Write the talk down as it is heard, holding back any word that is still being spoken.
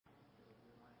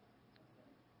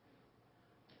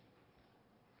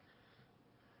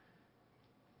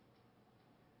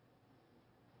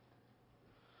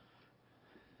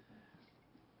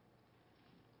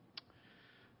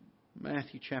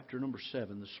Matthew chapter number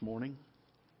 7 this morning.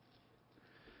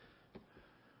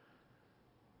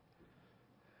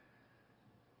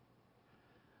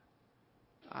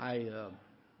 The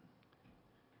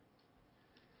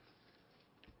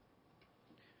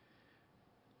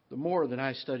more that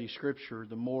I study Scripture,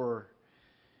 the more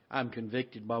I'm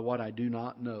convicted by what I do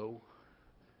not know.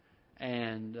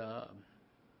 And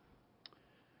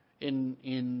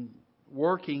in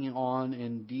working on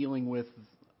and dealing with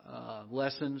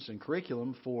lessons and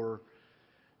curriculum for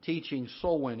teaching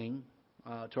soul winning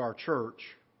to our church,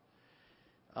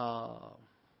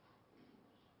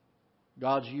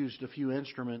 God's used a few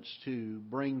instruments to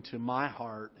bring to my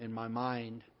heart and my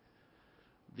mind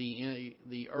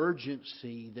the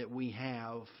urgency that we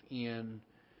have in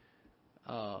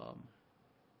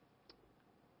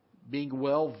being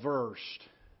well versed,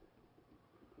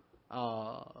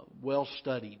 well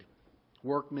studied,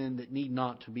 workmen that need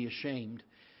not to be ashamed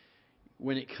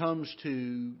when it comes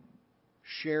to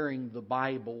sharing the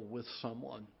Bible with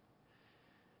someone.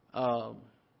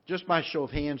 Just by show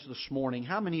of hands this morning,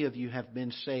 how many of you have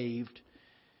been saved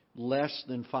less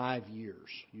than 5 years?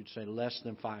 You'd say less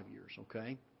than 5 years,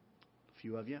 okay? A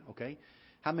few of you, okay.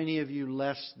 How many of you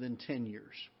less than 10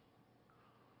 years?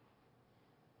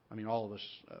 I mean, all of us,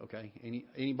 okay.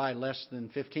 Anybody less than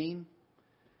 15?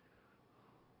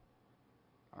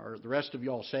 Are the rest of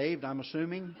you all saved, I'm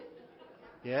assuming?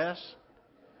 Yes?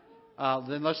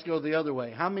 Then let's go the other way.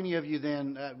 How many of you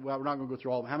then, well, we're not going to go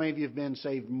through all of them. How many of you have been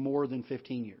saved more than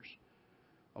 15 years?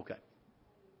 Okay.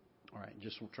 All right,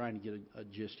 just trying to get a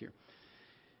gist here.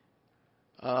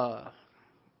 I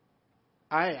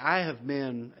have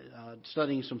been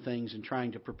studying some things and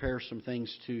trying to prepare some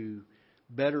things to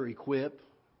better equip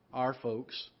our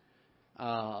folks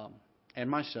and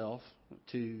myself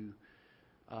to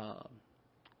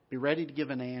be ready to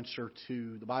give an answer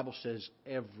to, the Bible says,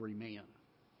 every man.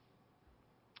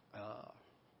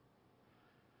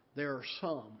 There are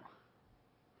some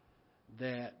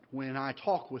that when I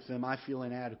talk with them, I feel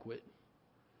inadequate.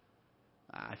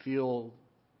 I feel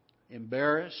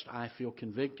embarrassed. I feel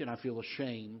convicted. I feel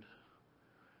ashamed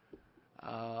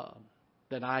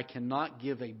that I cannot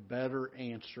give a better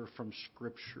answer from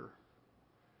Scripture.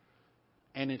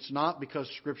 And it's not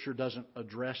because Scripture doesn't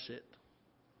address it.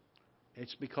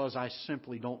 It's because I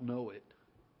simply don't know it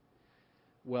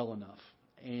well enough.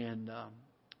 And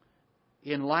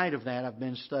in light of that, I've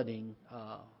been studying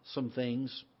some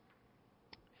things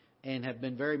and have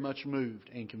been very much moved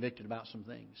and convicted about some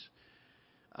things.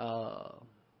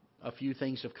 A few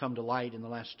things have come to light in the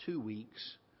last 2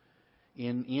 weeks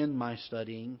in my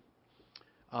studying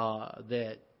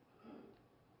that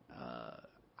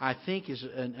I think is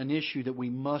an issue that we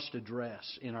must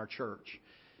address in our church.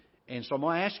 And so I'm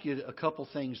going to ask you a couple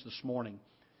things this morning.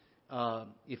 I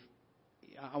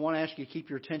want to ask you to keep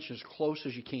your attention as close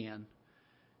as you can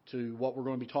to what we're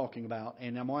going to be talking about.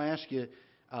 And I'm going to ask you,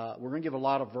 we're going to give a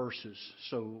lot of verses.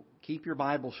 So keep your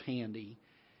Bibles handy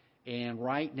and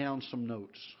write down some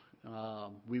notes.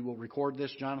 We will record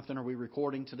this. Jonathan, are we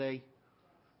recording today?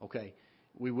 Okay.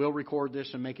 We will record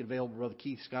this and make it available. Brother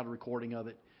Keith's got a recording of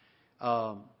it.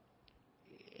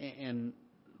 And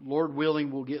Lord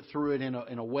willing, we'll get through it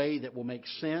in a way that will make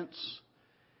sense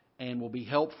and will be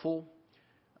helpful.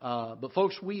 But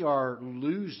folks, we are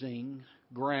losing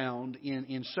ground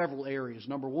in several areas.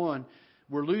 Number one,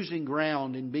 we're losing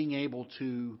ground in being able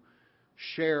to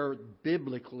share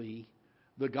biblically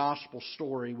the gospel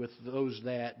story with those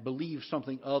that believe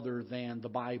something other than the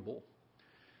Bible.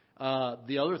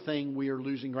 The other thing we are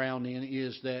losing ground in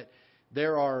is that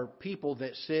there are people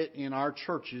that sit in our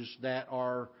churches that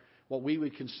are what we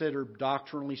would consider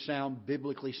doctrinally sound,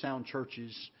 biblically sound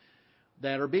churches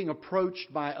that are being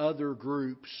approached by other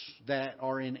groups that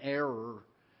are in error,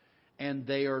 and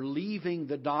they are leaving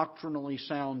the doctrinally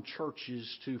sound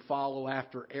churches to follow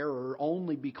after error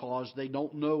only because they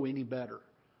don't know any better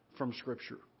from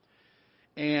Scripture.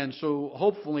 And so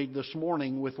hopefully this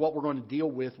morning with what we're going to deal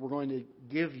with, we're going to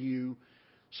give you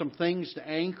some things to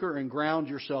anchor and ground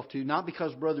yourself to, not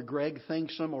because Brother Greg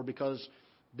thinks them or because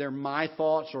they're my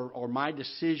thoughts or my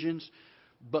decisions,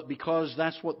 but because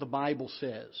that's what the Bible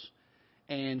says.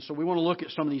 And so we want to look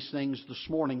at some of these things this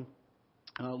morning,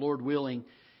 Lord willing.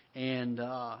 And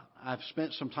I've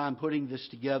spent some time putting this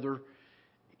together.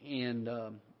 And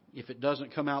if it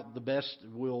doesn't come out the best,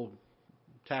 we'll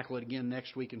tackle it again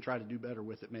next week and try to do better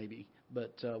with it maybe.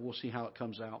 But we'll see how it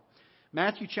comes out.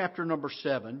 Matthew chapter number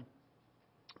 7.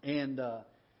 And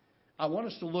I want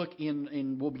us to look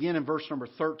we'll begin in verse number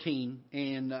 13.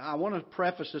 And I want to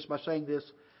preface this by saying this.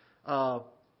 I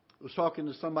was talking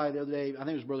to somebody the other day, I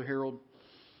think it was Brother Harold,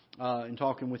 and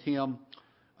talking with him.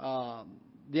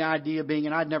 the idea being,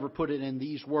 and I'd never put it in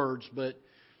these words, but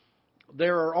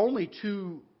there are only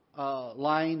two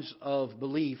lines of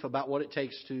belief about what it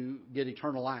takes to get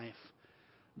eternal life.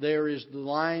 There is the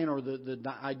line or the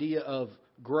idea of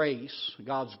grace,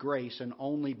 God's grace, and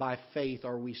only by faith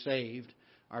are we saved,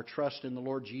 our trust in the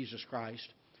Lord Jesus Christ.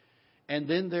 And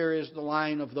then there is the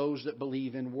line of those that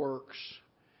believe in works.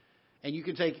 And you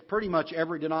can take pretty much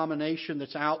every denomination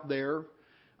that's out there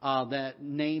that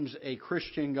names a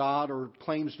Christian God or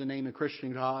claims to name a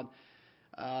Christian God,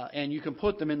 and you can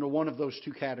put them into one of those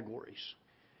two categories,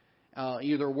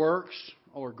 either works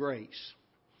or grace.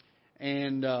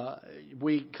 And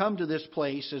we come to this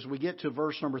place as we get to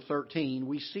verse number 13.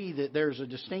 We see that there's a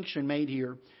distinction made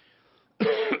here.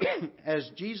 As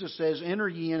Jesus says, "Enter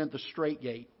ye in at the strait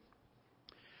gate.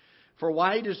 For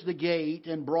wide is the gate,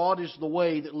 and broad is the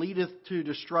way that leadeth to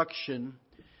destruction."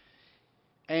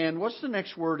 And what's the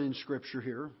next word in Scripture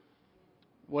here?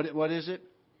 What is it?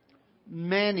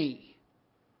 "Many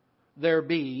there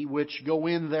be which go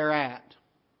in thereat.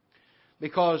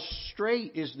 Because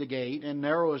strait is the gate, and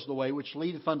narrow is the way which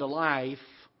leadeth unto life."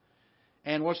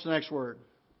 And what's the next word?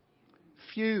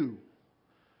 "Few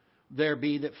there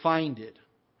be that find it."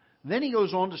 Then he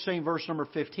goes on to say in verse number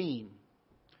 15,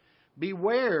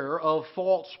 "Beware of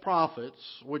false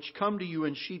prophets, which come to you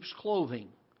in sheep's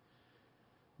clothing,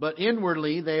 but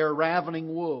inwardly they are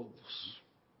ravening wolves.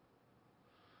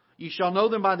 Ye shall know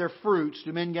them by their fruits.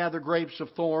 Do men gather grapes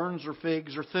of thorns, or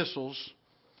figs, or thistles?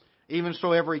 Even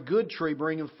so every good tree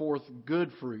bringeth forth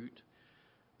good fruit,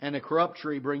 and a corrupt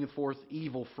tree bringeth forth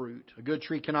evil fruit. A good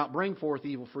tree cannot bring forth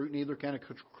evil fruit, neither can a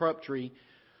corrupt tree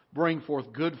bring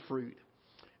forth good fruit.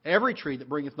 Every tree that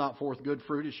bringeth not forth good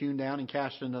fruit is hewn down and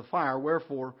cast into the fire.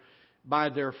 Wherefore, by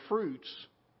their fruits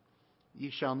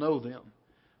ye shall know them."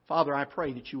 Father, I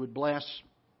pray that you would bless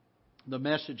the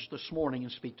message this morning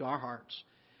and speak to our hearts.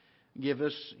 Give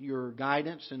us your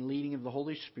guidance and leading of the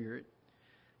Holy Spirit,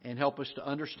 and help us to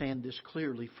understand this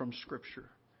clearly from Scripture.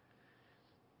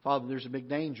 Father, there's a big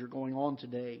danger going on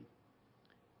today,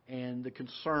 and the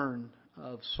concern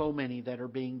of so many that are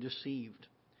being deceived.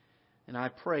 And I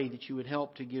pray that you would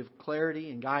help to give clarity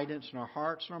and guidance in our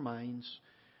hearts and our minds,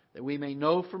 that we may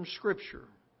know from Scripture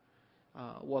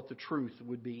what the truth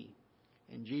would be.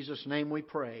 In Jesus' name we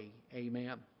pray.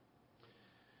 Amen.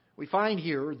 We find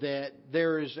here that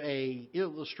there is an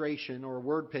illustration or a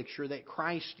word picture that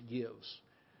Christ gives.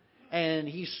 And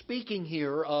He's speaking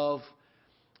here of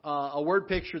a word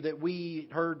picture that we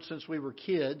heard since we were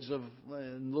kids, of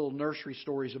little nursery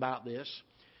stories about this.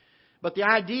 But the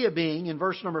idea being, in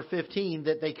verse number 15,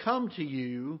 that they come to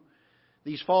you,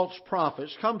 these false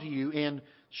prophets come to you in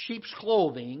sheep's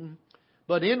clothing,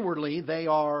 but inwardly they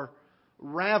are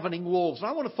ravening wolves. And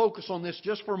I want to focus on this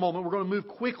just for a moment. We're going to move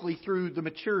quickly through the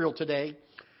material today.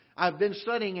 I've been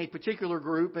studying a particular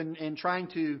group and trying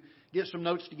to get some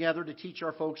notes together to teach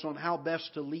our folks on how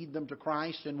best to lead them to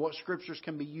Christ and what Scriptures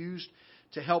can be used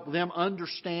to help them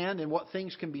understand, and what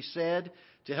things can be said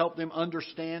to help them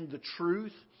understand the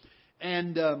truth.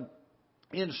 And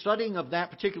in studying of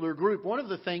that particular group, one of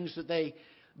the things that they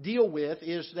deal with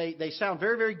is they sound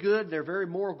very, very good. They're a very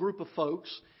moral group of folks.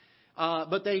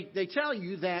 But they tell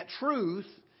you that truth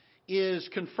is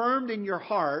confirmed in your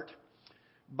heart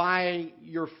by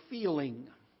your feeling.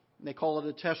 They call it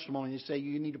a testimony. They say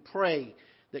you need to pray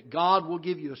that God will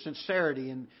give you a sincerity,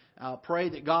 and pray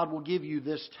that God will give you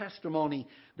this testimony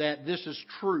that this is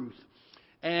truth.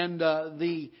 And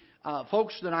the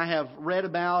folks that I have read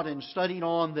about and studied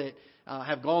on that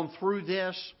have gone through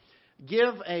this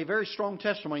give a very strong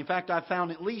testimony. In fact, I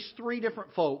found at least 3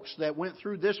 different folks that went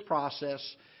through this process,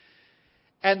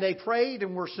 and they prayed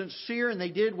and were sincere, and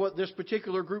they did what this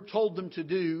particular group told them to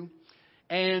do.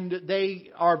 And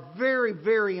they are very,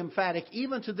 very emphatic,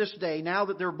 even to this day, now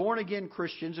that they're born-again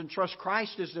Christians and trust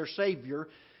Christ as their Savior.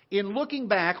 In looking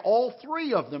back, all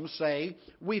 3 of them say,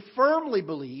 we firmly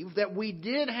believe that we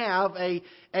did have an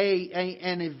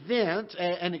event,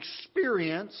 an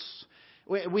experience.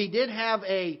 We did have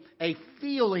a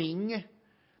feeling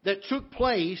that took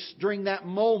place during that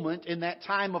moment in that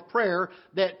time of prayer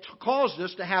that caused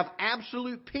us to have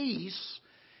absolute peace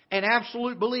and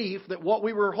absolute belief that what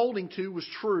we were holding to was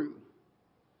true.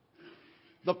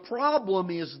 The problem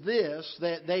is this,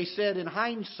 that they said in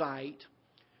hindsight,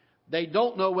 they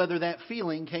don't know whether that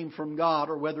feeling came from God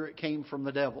or whether it came from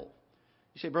the devil.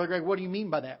 You say, Brother Greg, what do you mean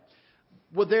by that?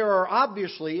 Well, there are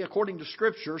obviously, according to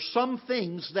Scripture, some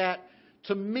things that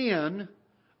to men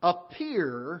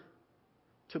appear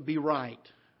to be right,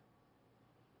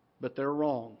 but they're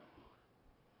wrong.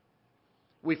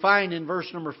 We find in verse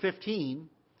number 15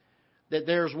 that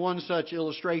there's one such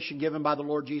illustration given by the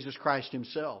Lord Jesus Christ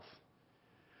Himself.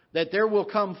 that there will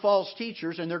come false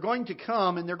teachers, and they're going to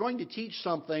come and they're going to teach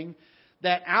something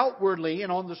that outwardly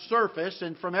and on the surface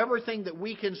and from everything that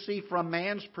we can see from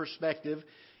man's perspective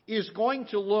is going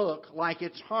to look like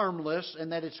it's harmless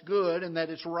and that it's good and that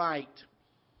it's right.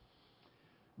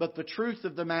 But the truth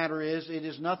of the matter is, it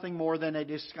is nothing more than a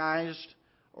disguised,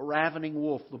 ravening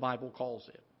wolf, the Bible calls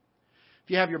it.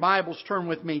 If you have your Bibles, turn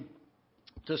with me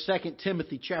to 2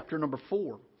 Timothy chapter number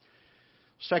 4.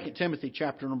 2 Timothy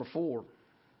chapter number 4.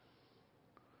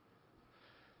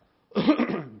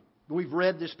 We've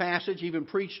read this passage, even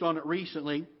preached on it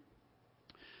recently.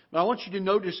 But I want you to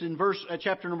notice in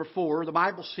chapter number 4, the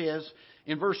Bible says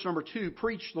in verse number 2,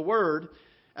 preach the word.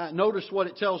 Notice what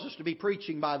it tells us to be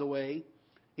preaching, by the way.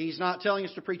 He's not telling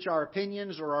us to preach our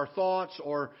opinions or our thoughts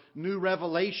or new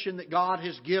revelation that God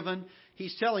has given.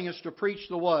 He's telling us to preach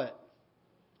the what?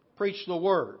 Preach the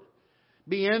word.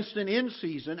 Be instant in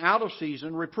season, out of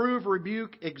season, reprove,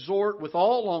 rebuke, exhort with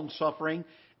all longsuffering.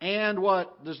 And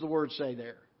what does the word say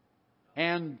there?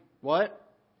 And what?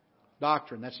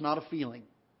 Doctrine. That's not a feeling.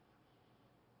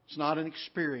 It's not an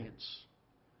experience.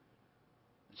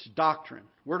 It's doctrine.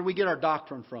 Where do we get our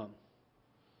doctrine from?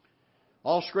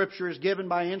 All Scripture is given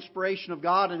by inspiration of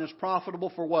God and is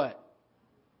profitable for what?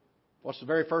 What's the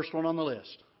very first one on the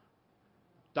list?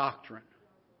 Doctrine.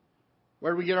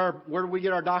 Where do we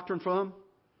get our doctrine from?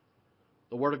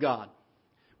 The Word of God.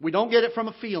 We don't get it from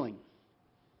a feeling.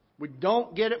 We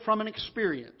don't get it from an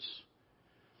experience.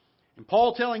 And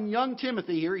Paul telling young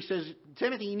Timothy here, he says,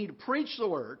 Timothy, you need to preach the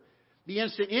Word. Be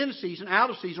instant in season, out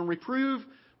of season, reprove,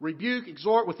 rebuke,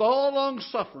 exhort with all long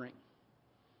suffering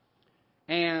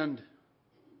and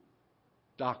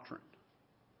doctrine.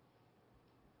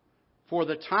 For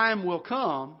the time will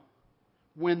come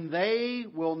when they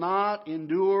will not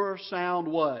endure sound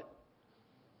what?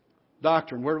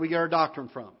 Doctrine. Where do we get our doctrine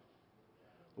from?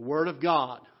 The Word of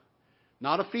God.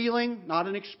 Not a feeling, not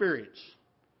an experience.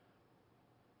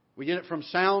 We get it from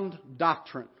sound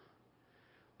doctrine.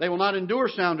 They will not endure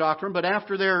sound doctrine, but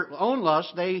after their own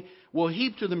lust, they will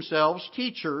heap to themselves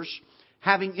teachers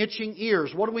having itching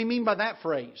ears. What do we mean by that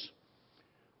phrase?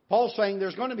 Paul's saying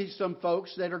there's going to be some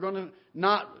folks that are going to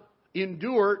not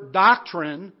endure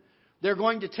doctrine. They're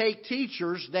going to take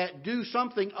teachers that do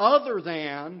something other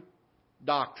than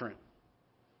doctrine.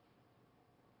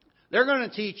 They're going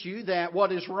to teach you that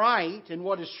what is right and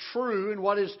what is true and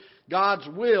what is God's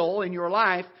will in your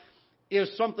life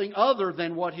is something other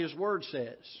than what His Word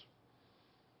says.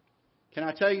 Can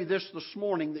I tell you this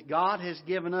morning, that God has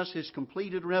given us His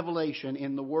completed revelation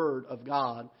in the Word of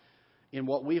God, in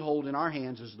what we hold in our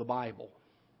hands is the Bible.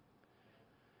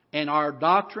 And our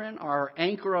doctrine, our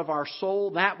anchor of our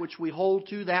soul, that which we hold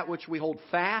to, that which we hold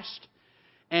fast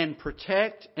and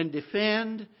protect and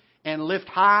defend and lift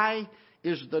high,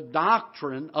 is the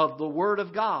doctrine of the Word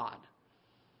of God.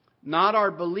 Not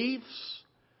our beliefs,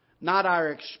 not our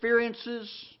experiences,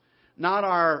 not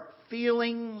our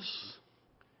feelings,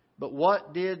 but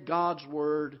what did God's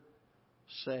Word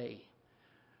say?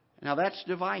 Now that's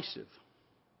divisive.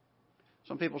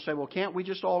 Some people say, well, can't we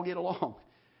just all get along?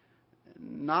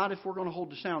 Not if we're going to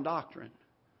hold to sound doctrine.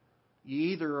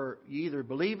 You either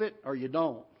believe it or you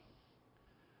don't.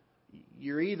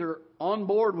 You're either on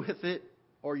board with it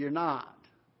or you're not.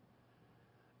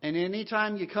 And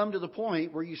anytime you come to the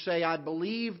point where you say, I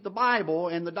believe the Bible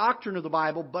and the doctrine of the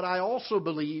Bible, but I also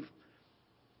believe,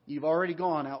 you've already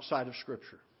gone outside of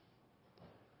Scripture.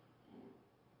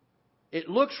 It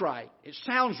looks right. It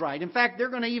sounds right. In fact, they're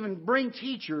going to even bring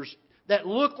teachers that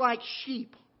look like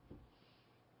sheep.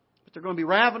 But they're going to be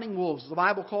ravening wolves. The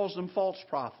Bible calls them false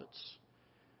prophets.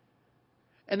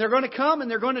 And they're going to come and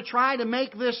they're going to try to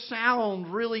make this sound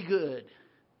really good.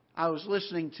 I was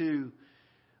listening to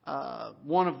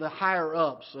one of the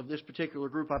higher-ups of this particular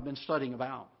group I've been studying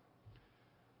about.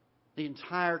 The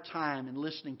entire time and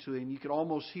listening to him, you could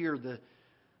almost hear the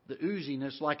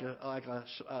ooziness like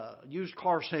a used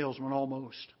car salesman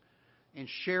almost, and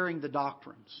sharing the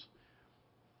doctrines.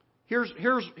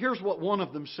 Here's what one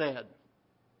of them said.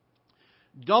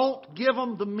 Don't give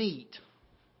them the meat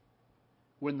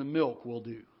when the milk will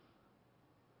do.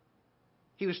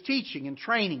 He was teaching and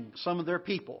training some of their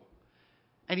people.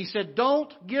 And he said,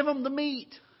 don't give them the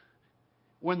meat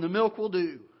when the milk will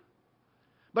do.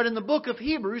 But in the book of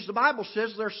Hebrews, the Bible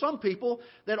says there are some people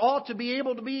that ought to be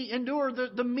able to endure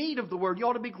the meat of the Word. You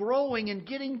ought to be growing and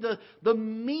getting the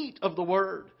meat of the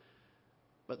Word.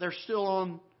 But they're still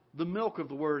on the milk of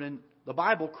the Word. And the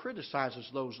Bible criticizes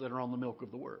those that are on the milk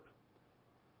of the Word.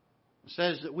 It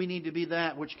says that we need to be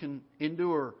that which can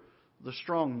endure the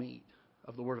strong meat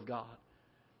of the Word of God.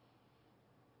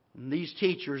 And these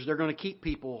teachers, they're going to keep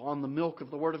people on the milk of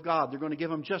the Word of God. They're going to give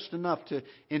them just enough to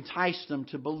entice them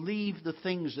to believe the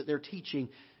things that they're teaching,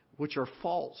 which are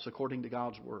false according to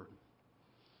God's Word.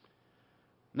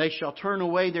 And they shall turn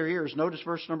away their ears. Notice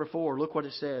verse number 4. Look what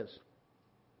it says.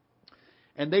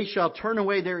 And they shall turn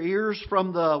away their ears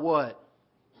from the what?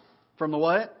 From the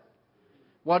what?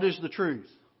 What is the truth?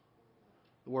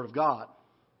 The Word of God.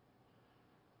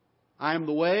 I am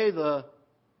the way, the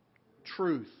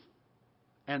truth,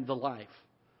 and the life.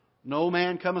 No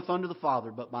man cometh unto the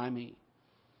Father but by me.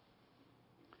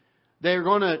 They are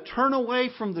going to turn away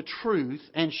from the truth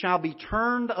and shall be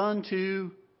turned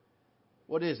unto,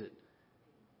 what is it?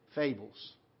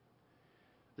 Fables.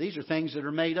 These are things that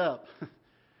are made up.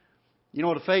 You know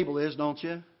what a fable is, don't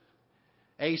you?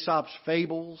 Aesop's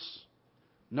fables,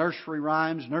 nursery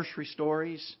rhymes, nursery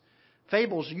stories.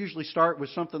 Fables usually start with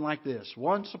something like this.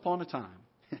 Once upon a time.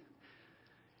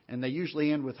 And they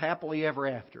usually end with happily ever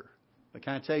after. But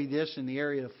can I tell you this, in the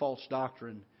area of false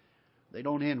doctrine, they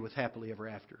don't end with happily ever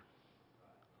after.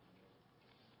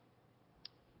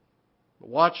 But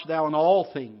watch thou in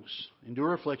all things,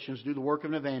 endure afflictions, do the work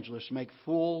of an evangelist, make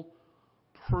full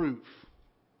proof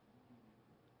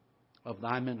of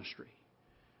thy ministry.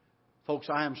 Folks,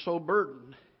 I am so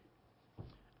burdened.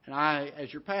 And I,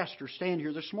 as your pastor, stand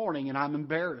here this morning and I'm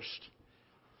embarrassed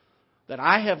that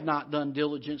I have not done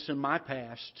diligence in my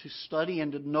past to study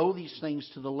and to know these things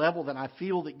to the level that I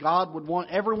feel that God would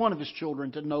want every one of His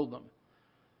children to know them.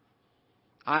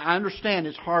 I understand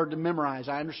it's hard to memorize.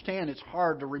 I understand it's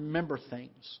hard to remember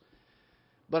things.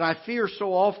 But I fear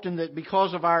so often that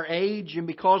because of our age and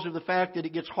because of the fact that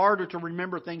it gets harder to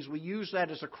remember things, we use that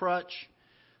as a crutch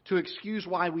to excuse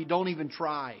why we don't even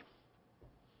try.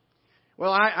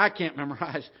 Well, I can't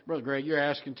memorize. Brother Greg, you're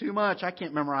asking too much. I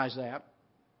can't memorize that.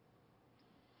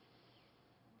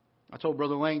 I told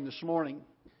Brother Lane this morning,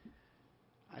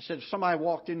 I said, if somebody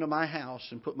walked into my house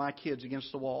and put my kids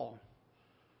against the wall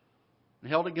and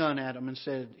held a gun at them and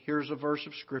said, here's a verse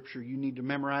of Scripture, you need to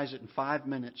memorize it in 5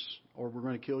 minutes or we're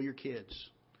going to kill your kids,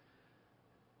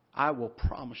 I will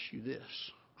promise you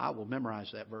this, I will memorize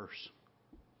that verse.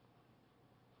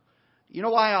 You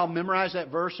know why I'll memorize that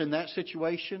verse in that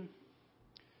situation?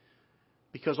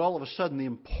 Because all of a sudden the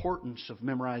importance of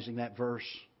memorizing that verse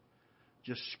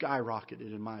just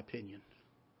skyrocketed, in my opinion.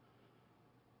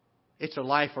 It's a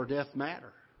life or death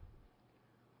matter.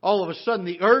 All of a sudden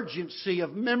the urgency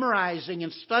of memorizing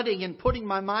and studying and putting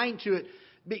my mind to it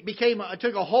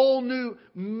took a whole new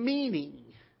meaning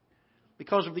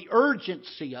because of the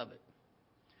urgency of it.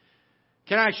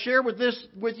 Can I share with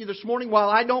you this morning? While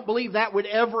I don't believe that would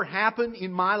ever happen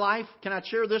in my life, can I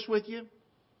share this with you?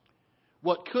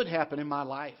 What could happen in my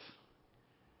life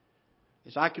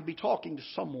is I could be talking to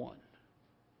someone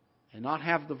and not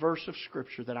have the verse of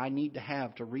Scripture that I need to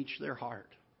have to reach their heart.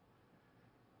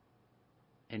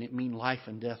 And it mean life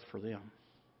and death for them.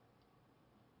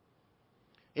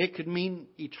 It could mean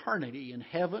eternity in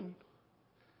heaven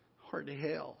or to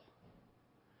hell.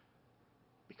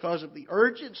 Because of the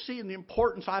urgency and the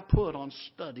importance I put on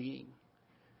studying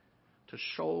to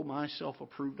show myself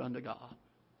approved unto God.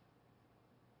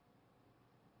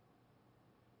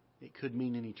 It could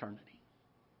mean in eternity.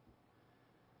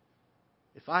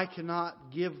 If I cannot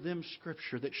give them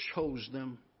Scripture that shows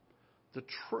them the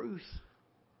truth,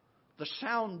 the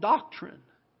sound doctrine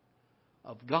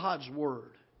of God's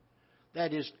Word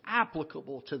that is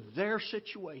applicable to their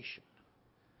situation,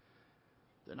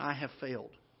 then I have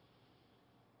failed.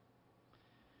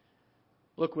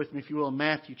 Look with me, if you will, in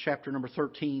Matthew chapter number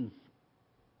 13.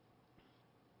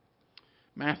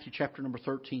 Matthew chapter number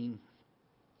 13.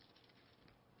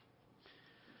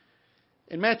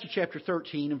 In Matthew chapter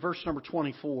 13, in verse number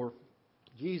 24,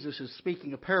 Jesus is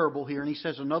speaking a parable here, and He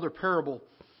says, another parable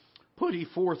put He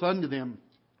forth unto them,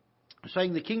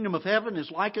 saying, the kingdom of heaven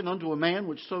is likened unto a man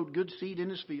which sowed good seed in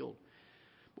his field.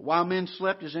 But while men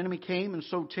slept, his enemy came and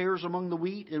sowed tares among the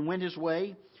wheat and went his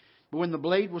way. But when the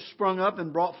blade was sprung up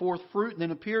and brought forth fruit,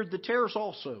 then appeared the tares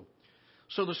also.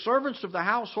 So the servants of the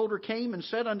householder came and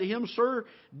said unto him, Sir,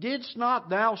 didst not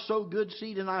thou sow good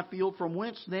seed in thy field? From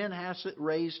whence then hath it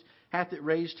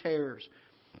raised tares?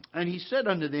 And he said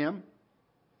unto them,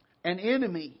 an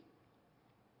enemy.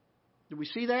 Do we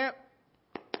see that?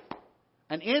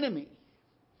 An enemy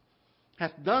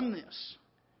hath done this.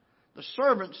 The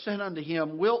servant said unto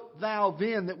him, Wilt thou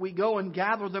then that we go and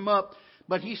gather them up?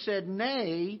 But he said,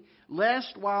 Nay,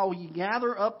 lest while ye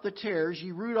gather up the tares,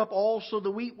 ye root up also the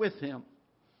wheat with them.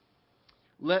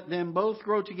 Let them both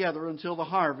grow together until the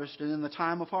harvest, and in the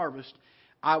time of harvest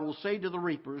I will say to the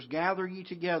reapers, Gather ye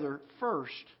together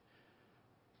first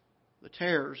the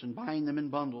tares, and bind them in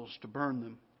bundles to burn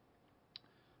them.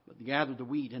 but gather the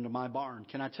wheat into my barn.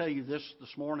 Can I tell you this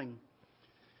morning?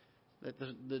 That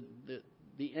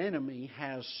the enemy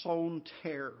has sown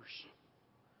tares.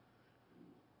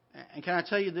 And can I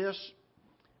tell you this?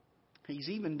 He's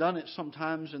even done it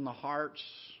sometimes in the hearts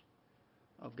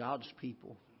of God's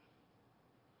people.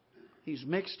 He's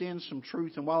mixed in some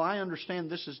truth. And while I understand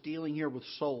this is dealing here with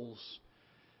souls,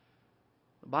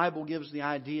 the Bible gives the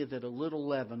idea that a little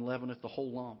leaven leaveneth the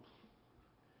whole lump.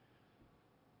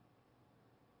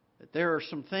 That there are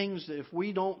some things that if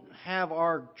we don't have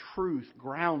our truth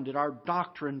grounded, our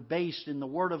doctrine based in the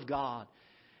Word of God,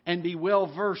 and be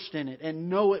well versed in it and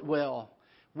know it well,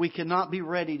 we cannot be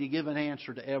ready to give an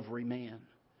answer to every man.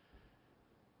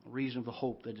 The reason of the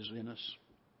hope that is in us.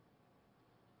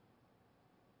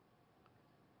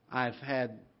 I've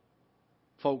had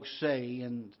folks say,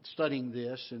 in studying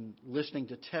this and listening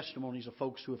to testimonies of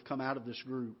folks who have come out of this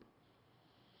group,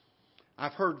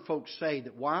 I've heard folks say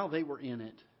that while they were in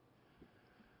it,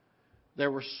 there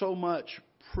was so much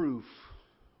proof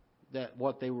that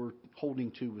what they were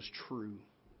holding to was true.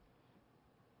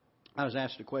 I was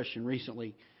asked a question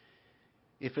recently,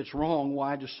 if it's wrong,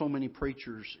 why do so many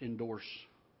preachers endorse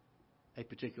a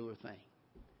particular thing?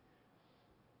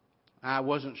 I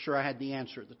wasn't sure I had the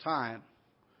answer at the time.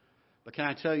 But can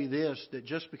I tell you this, that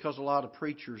just because a lot of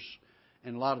preachers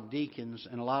and a lot of deacons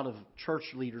and a lot of church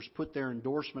leaders put their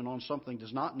endorsement on something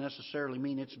does not necessarily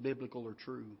mean it's biblical or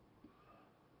true.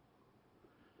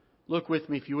 Look with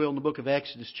me, if you will, in the book of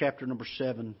Exodus, chapter number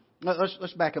 7.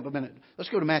 Let's back up a minute. Let's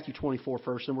go to Matthew 24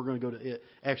 first, then we're going to go to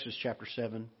Exodus chapter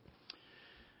 7.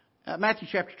 Matthew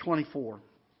chapter 24.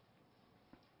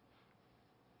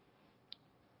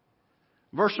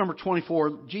 Verse number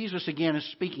 24, Jesus again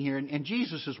is speaking here, and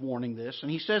Jesus is warning this.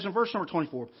 And He says in verse number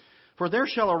 24, "For there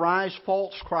shall arise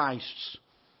false Christs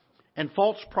and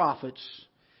false prophets,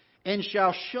 and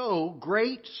shall show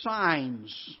great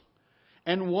signs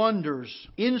and wonders,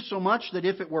 insomuch that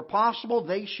if it were possible,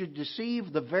 they should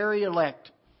deceive the very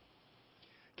elect."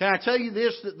 Can I tell you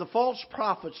this, that the false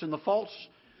prophets and the false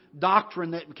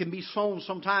doctrine that can be sown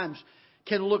sometimes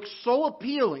can look so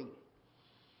appealing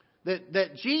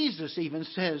that Jesus even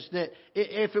says that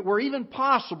if it were even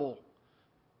possible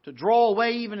to draw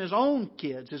away even His own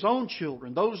kids, His own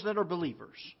children, those that are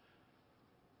believers,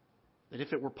 that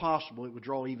if it were possible, it would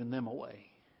draw even them away.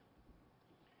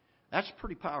 That's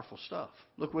pretty powerful stuff.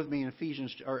 Look with me in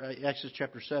Exodus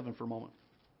chapter 7 for a moment.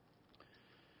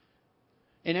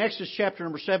 In Exodus chapter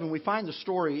number 7, we find the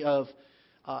story of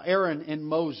Aaron and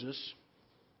Moses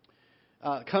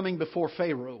coming before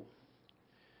Pharaoh.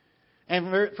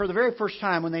 And for the very first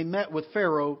time when they met with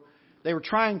Pharaoh, they were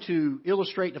trying to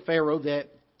illustrate to Pharaoh that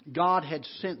God had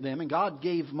sent them. And God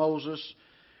gave Moses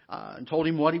and told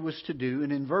him what he was to do.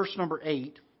 And in verse number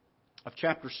 8 of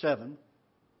chapter 7,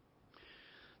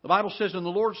 the Bible says, "And the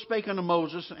Lord spake unto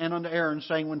Moses and unto Aaron,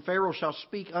 saying, When Pharaoh shall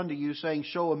speak unto you, saying,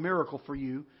 Show a miracle for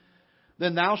you,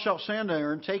 then thou shalt say unto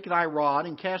Aaron, Take thy rod,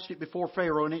 and cast it before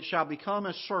Pharaoh, and it shall become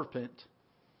a serpent.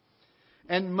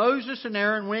 And Moses and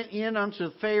Aaron went in unto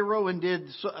Pharaoh, and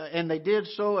they did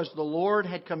so as the Lord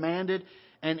had commanded.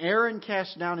 And Aaron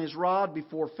cast down his rod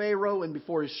before Pharaoh and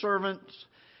before his servants,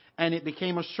 and it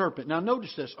became a serpent." Now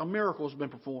notice this, a miracle has been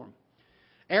performed.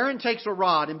 Aaron takes a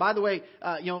rod, and by the way,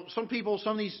 some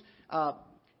of these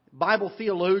Bible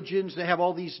theologians, they have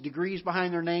all these degrees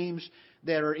behind their names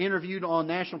that are interviewed on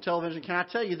national television. Can I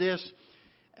tell you this?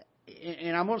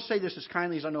 And I'm going to say this as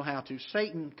kindly as I know how to.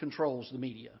 Satan controls the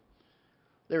media.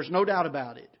 There's no doubt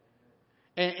about it.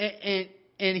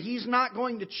 And he's not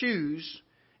going to choose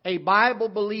a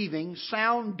Bible-believing,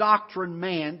 sound doctrine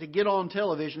man to get on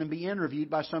television and be interviewed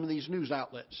by some of these news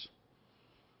outlets.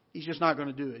 He's just not going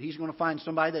to do it. He's going to find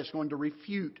somebody that's going to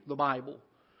refute the Bible.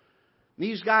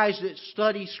 These guys that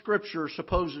study Scripture,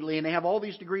 supposedly, and they have all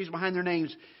these degrees behind their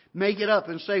names, make it up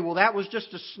and say, well, that was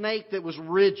just a snake that was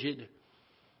rigid.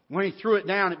 When he threw it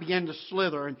down, it began to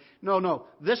slither. And no,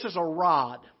 this is a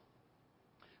rod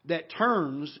that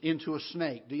turns into a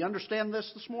snake. Do you understand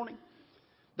this morning?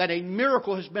 That a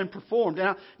miracle has been performed.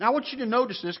 Now I want you to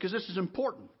notice this because this is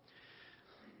important.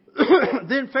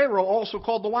 Then Pharaoh also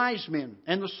called the wise men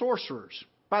and the sorcerers.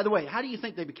 By the way, how do you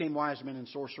think they became wise men and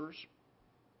sorcerers?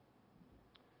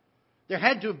 There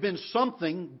had to have been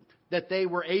something that they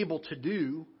were able to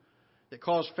do that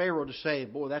caused Pharaoh to say,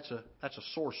 boy, that's a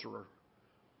sorcerer.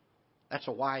 That's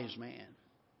a wise man.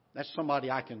 That's somebody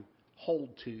I can hold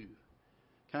to.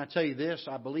 Can I tell you this?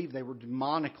 I believe they were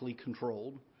demonically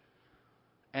controlled.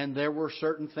 And there were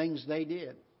certain things they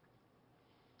did.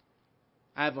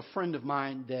 I have a friend of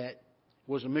mine that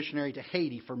was a missionary to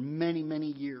Haiti for many, many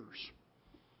years.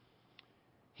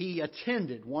 He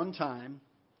attended one time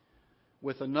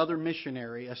with another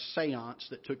missionary a seance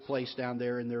that took place down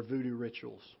there in their voodoo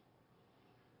rituals.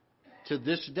 To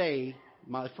this day,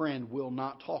 my friend will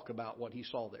not talk about what he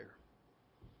saw there.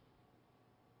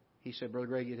 He said, Brother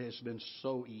Greg, it has been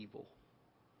so evil.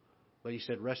 But he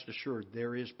said, rest assured,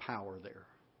 there is power there.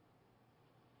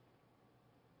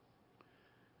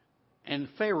 And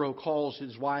Pharaoh calls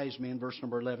his wise men, verse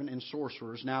number 11, and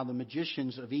sorcerers, now the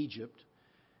magicians of Egypt.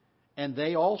 And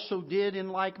they also did in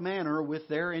like manner with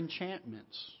their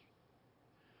enchantments.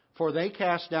 For they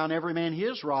cast down every man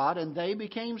his rod, and they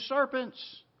became serpents.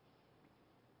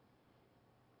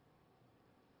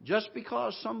 Just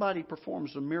because somebody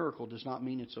performs a miracle does not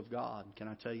mean it's of God. Can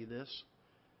I tell you this?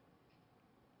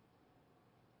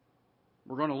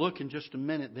 We're going to look in just a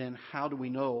minute then, how do we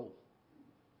know?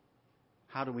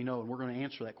 How do we know? And we're going to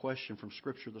answer that question from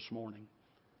Scripture this morning.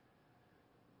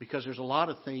 Because there's a lot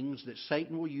of things that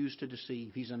Satan will use to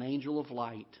deceive. He's an angel of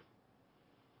light.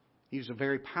 He's a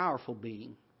very powerful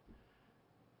being.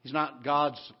 He's not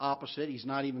God's opposite. He's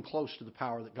not even close to the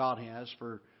power that God has.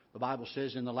 For the Bible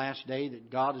says in the last day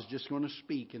that God is just going to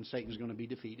speak and Satan's going to be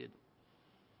defeated.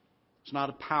 It's not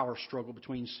a power struggle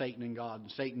between Satan and God,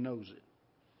 and Satan knows it.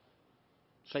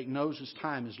 Satan knows his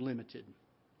time is limited.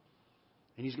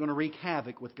 And he's going to wreak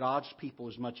havoc with God's people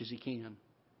as much as he can.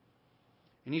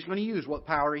 And he's going to use what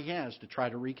power he has to try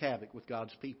to wreak havoc with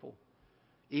God's people.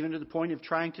 Even to the point of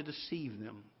trying to deceive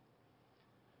them.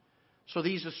 So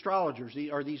these astrologers,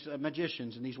 or these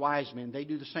magicians and these wise men, they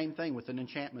do the same thing with an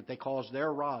enchantment. They cause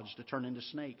their rods to turn into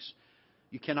snakes.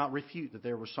 You cannot refute that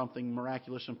there was something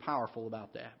miraculous and powerful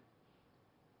about that.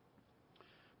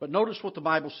 But notice what the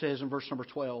Bible says in verse number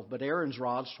 12. But Aaron's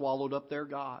rod swallowed up their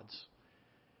gods.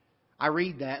 I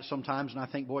read that sometimes and I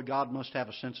think, boy, God must have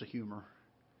a sense of humor.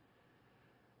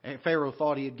 And Pharaoh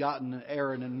thought he had gotten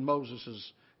Aaron and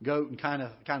Moses' goat and kind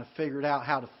of figured out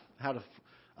how to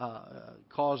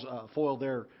foil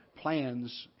their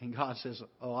plans. And God says,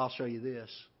 oh, I'll show you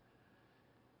this.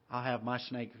 I'll have my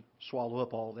snake swallow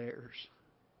up all theirs.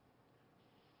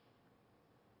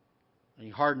 And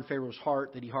he hardened Pharaoh's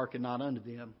heart that he hearkened not unto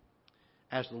them,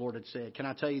 as the Lord had said. Can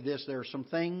I tell you this? There are some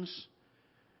things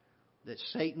that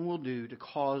Satan will do to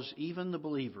cause even the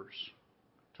believers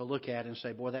to look at and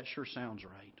say, boy, that sure sounds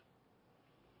right.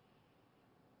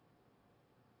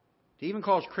 To even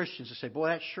cause Christians to say, boy,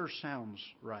 that sure sounds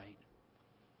right.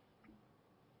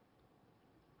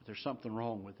 But there's something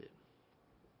wrong with it.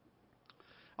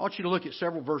 I want you to look at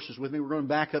several verses with me. We're going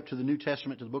back up to the New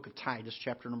Testament, to the book of Titus,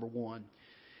 chapter number 1.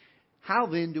 How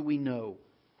then do we know?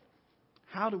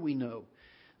 How do we know?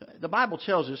 The Bible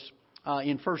tells us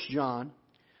in 1 John.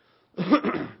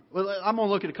 Well, I'm going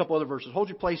to look at a couple other verses. Hold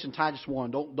your place in Titus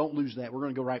 1. Don't lose that. We're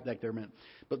going to go right back there in a minute.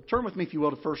 But turn with me, if you will,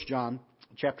 to 1 John,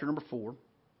 chapter number 4.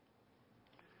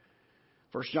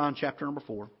 1 John, chapter number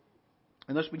 4.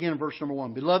 And let's begin in verse number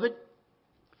 1. Beloved,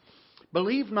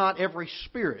 believe not every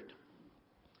spirit,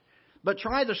 but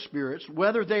try the spirits,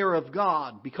 whether they are of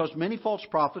God, because many false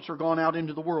prophets are gone out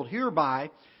into the world. Hereby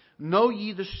know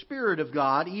ye the Spirit of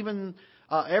God, even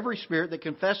every spirit that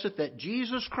confesseth that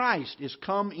Jesus Christ is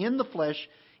come in the flesh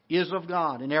is of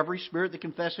God. And every spirit that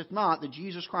confesseth not that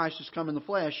Jesus Christ is come in the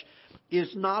flesh is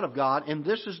not of God. And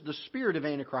this is the spirit of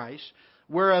Antichrist,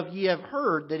 whereof ye have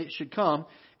heard that it should come,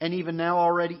 and even now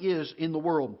already is in the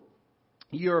world.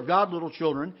 Ye are of God, little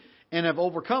children, and have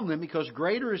overcome them, because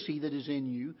greater is He that is in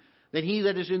you than he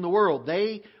that is in the world.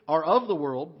 They are of the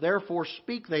world, therefore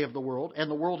speak they of the world,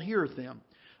 and the world heareth them.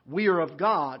 We are of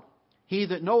God. He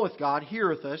that knoweth God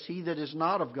heareth us. He that is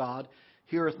not of God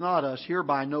heareth not us.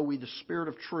 Hereby know we the spirit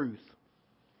of truth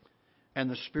and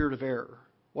the spirit of error.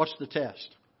 What's the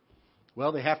test?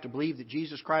 Well, they have to believe that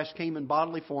Jesus Christ came in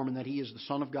bodily form and that He is the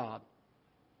Son of God.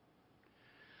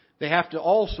 They have to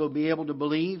also be able to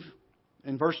believe,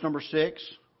 in verse number 6,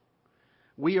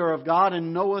 we are of God,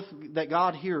 and knoweth that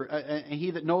God and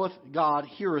he that knoweth God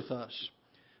heareth us.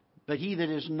 But he that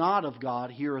is not of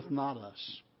God heareth not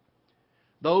us.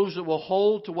 Those that will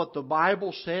hold to what the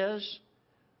Bible says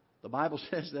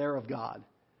they're of God.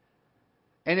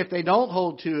 And if they don't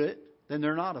hold to it, then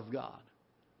they're not of God.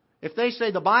 If they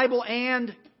say the Bible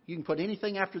and, you can put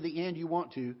anything after the and you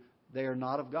want to, they are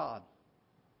not of God.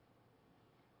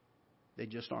 They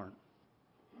just aren't.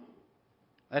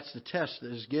 That's the test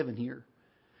that is given here.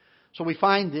 So we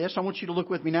find this. I want you to look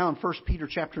with me now in 1 Peter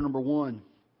chapter number 1.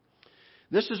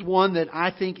 This is one that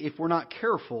I think if we're not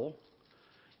careful,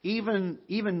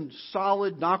 even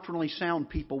solid, doctrinally sound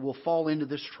people will fall into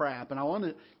this trap. And I want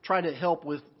to try to help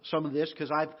with some of this,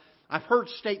 because I've heard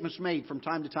statements made from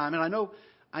time to time. And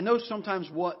I know sometimes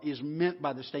what is meant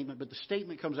by the statement, but the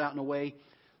statement comes out in a way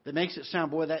that makes it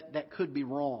sound, boy, that could be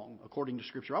wrong according to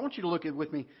Scripture. I want you to look at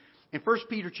with me in 1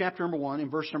 Peter chapter number 1 and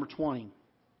verse number 20.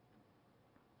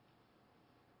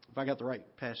 If I got the right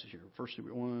passage here. 1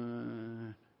 Peter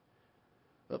 1.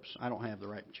 Oops, I don't have the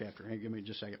right chapter. Hey, give me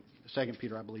just a second. 2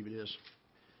 Peter, I believe it is.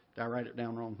 Did I write it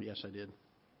down wrong? Yes, I did.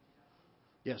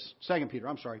 Yes, 2 Peter,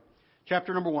 I'm sorry.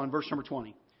 Chapter number 1, verse number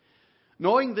 20.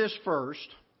 Knowing this first,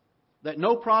 that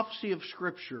no prophecy of the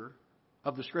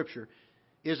Scripture,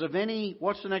 is of any,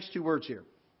 what's the next two words here?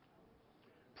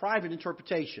 Private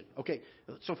interpretation. Okay,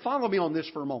 so follow me on this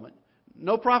for a moment.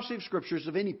 No prophecy of Scripture is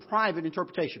of any private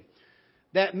interpretation.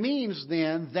 That means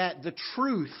then that the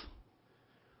truth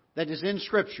that is in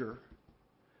Scripture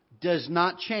does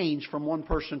not change from one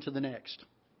person to the next.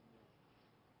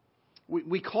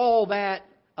 We call that,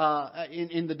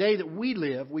 in the day that we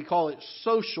live, we call it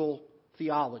social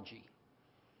theology.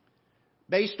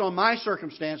 Based on my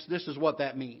circumstance, this is what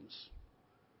that means.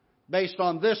 Based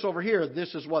on this over here,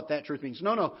 this is what that truth means.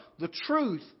 No. The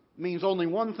truth means only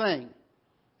one thing.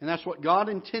 And that's what God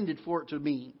intended for it to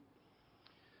mean.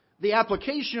 The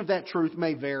application of that truth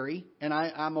may vary, and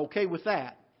I'm okay with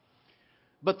that.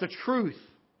 But the truth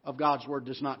of God's Word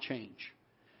does not change.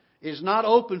 It is not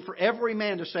open for every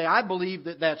man to say, I believe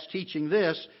that that's teaching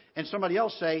this, and somebody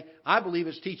else say, I believe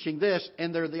it's teaching this,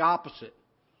 and they're the opposite.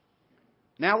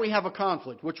 Now we have a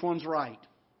conflict. Which one's right?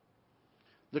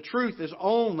 The truth is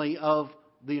only of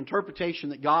the interpretation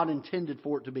that God intended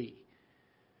for it to be.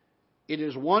 It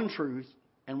is one truth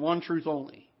and one truth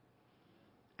only.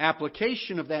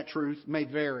 Application of that truth may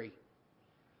vary,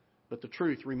 but the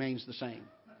truth remains the same.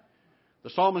 The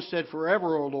psalmist said,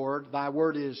 forever, O Lord, thy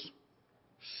word is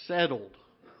settled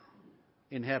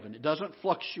in heaven. It doesn't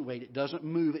fluctuate. It doesn't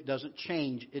move. It doesn't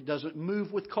change. It doesn't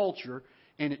move with culture,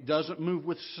 and it doesn't move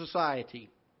with society.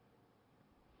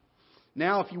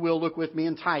 Now, if you will, look with me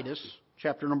in Titus,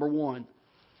 chapter number 1.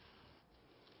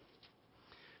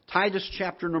 Titus,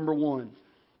 chapter number 1.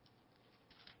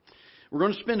 We're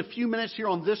going to spend a few minutes here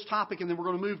on this topic, and then we're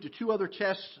going to move to two other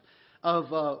tests of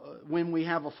when we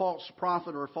have a false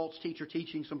prophet or a false teacher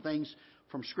teaching some things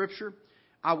from Scripture.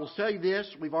 I will tell you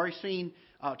this. We've already seen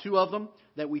two of them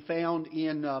that we found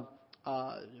in 1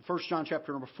 John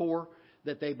chapter number 4,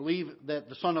 that they believe that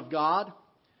the Son of God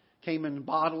came in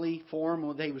bodily form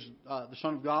when He was the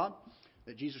Son of God,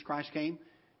 that Jesus Christ came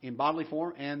in bodily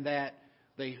form, and that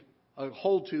they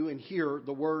hold to and hear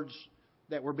the words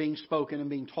that were being spoken and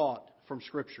being taught from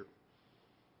Scripture.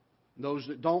 Those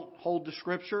that don't hold to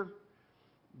Scripture,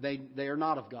 they are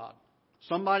not of God.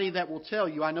 Somebody that will tell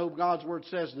you, I know God's Word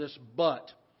says this,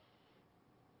 but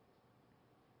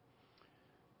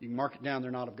you can mark it down,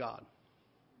 they're not of God.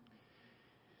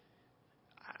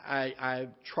 I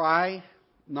try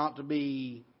not to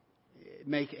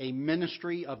make a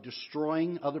ministry of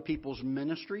destroying other people's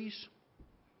ministries.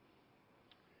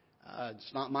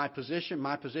 It's not my position.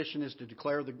 My position is to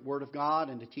declare the Word of God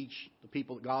and to teach the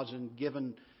people that God's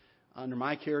given under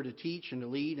my care to teach and to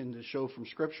lead and to show from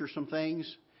Scripture some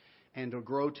things and to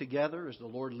grow together as the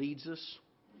Lord leads us.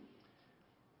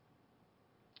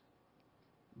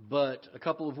 But a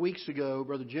couple of weeks ago,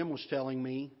 Brother Jim was telling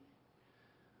me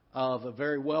of a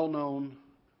very well-known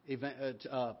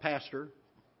pastor.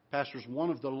 Pastor's one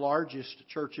of the largest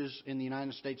churches in the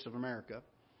United States of America,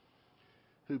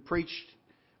 who preached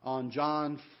on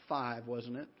John 5,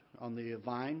 wasn't it? On the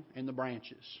vine and the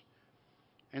branches.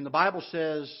 And the Bible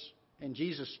says, and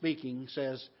Jesus speaking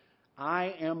says,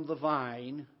 I am the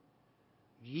vine,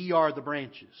 ye are the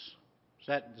branches.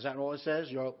 Is that what it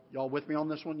says? Y'all with me on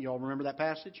this one? Y'all remember that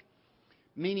passage?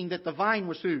 Meaning that the vine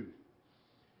was who?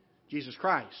 Jesus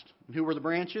Christ. And who were the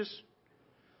branches?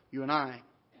 You and I.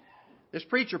 This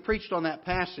preacher preached on that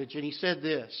passage and he said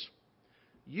this,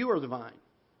 you are the vine.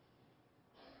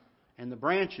 And the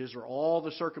branches are all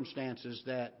the circumstances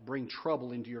that bring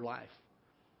trouble into your life.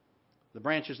 The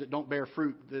branches that don't bear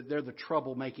fruit, they're the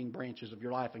trouble-making branches of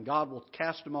your life. And God will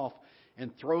cast them off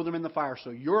and throw them in the fire so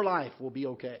your life will be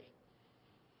okay.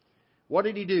 What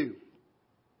did He do?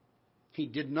 He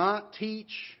did not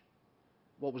teach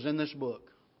what was in this book.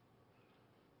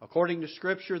 According to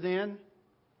Scripture then,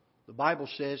 the Bible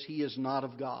says He is not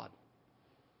of God.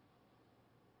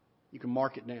 You can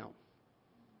mark it down.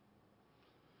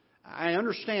 I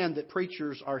understand that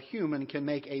preachers are human, can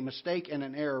make a mistake and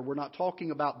an error. We're not talking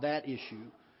about that issue.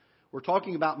 We're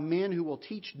talking about men who will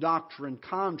teach doctrine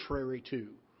contrary to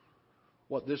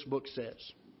what this book says.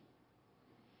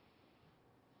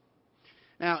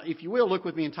 Now, if you will, look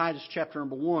with me in Titus chapter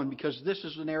number 1, because this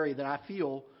is an area that I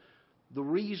feel the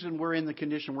reason we're in the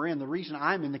condition we're in, the reason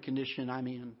I'm in the condition I'm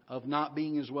in, of not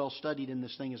being as well studied in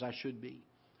this thing as I should be,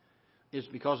 is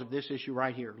because of this issue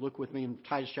right here. Look with me in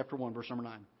Titus chapter 1, verse number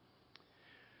 9.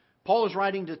 Paul is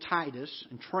writing to Titus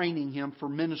and training him for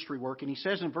ministry work. And he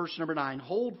says in verse number 9,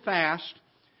 hold fast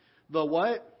the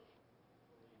what?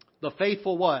 The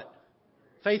faithful what?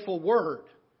 Faithful word.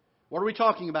 What are we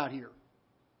talking about here?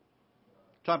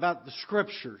 Talking about the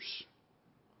Scriptures.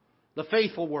 The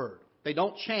faithful word. They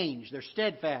don't change. They're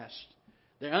steadfast.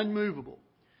 They're unmovable.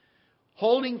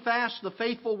 Holding fast the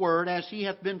faithful word as he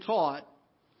hath been taught,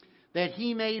 that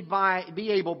he may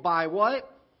be able by what?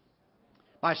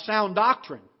 By sound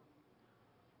doctrine.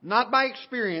 Not by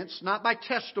experience, not by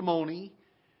testimony,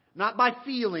 not by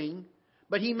feeling,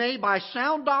 but he may by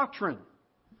sound doctrine,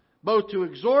 both to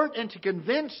exhort and to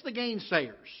convince the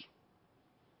gainsayers.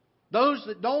 Those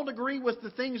that don't agree with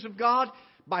the things of God,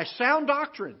 by sound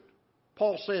doctrine,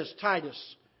 Paul says Titus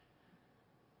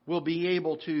will be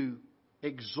able to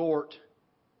exhort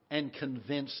and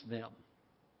convince them.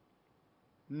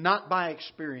 Not by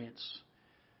experience,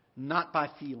 not by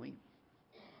feeling.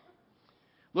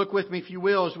 Look with me, if you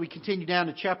will, as we continue down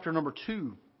to chapter number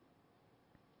 2.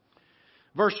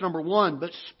 Verse number 1.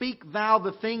 But speak thou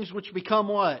the things which become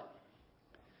what?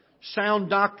 Sound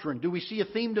doctrine. Do we see a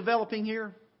theme developing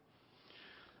here?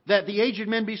 That the aged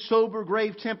men be sober,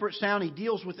 grave, temperate, sound. He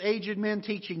deals with aged men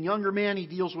teaching younger men. He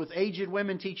deals with aged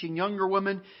women teaching younger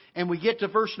women. And we get to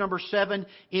verse number 7.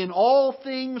 In all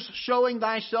things showing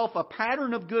thyself a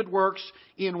pattern of good works.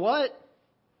 In what?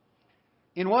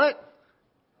 In what?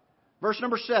 Verse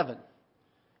number 7.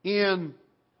 In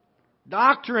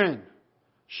doctrine,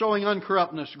 showing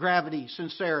uncorruptness, gravity,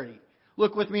 sincerity.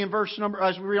 Look with me in verse number,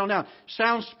 as we read on down.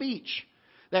 Sound speech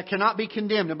that cannot be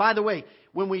condemned. And by the way,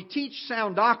 when we teach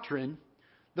sound doctrine,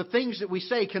 the things that we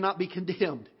say cannot be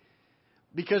condemned.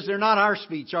 Because they're not our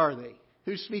speech, are they?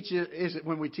 Whose speech is it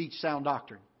when we teach sound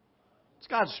doctrine? It's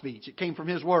God's speech. It came from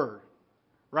His Word.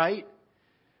 Right?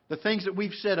 The things that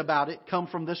we've said about it come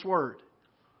from this Word.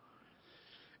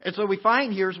 And so we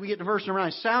find here, as we get to verse number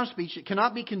 9, sound speech that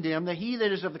cannot be condemned, that he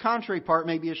that is of the contrary part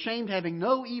may be ashamed, having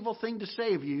no evil thing to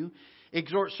say of you.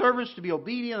 Exhort servants to be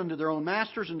obedient unto their own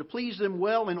masters, and to please them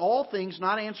well in all things,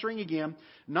 not answering again,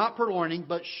 not purloining,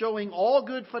 but showing all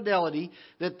good fidelity,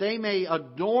 that they may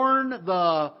adorn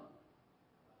the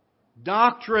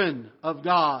doctrine of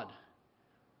God.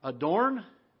 Adorn?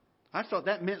 I thought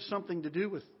that meant something to do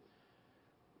with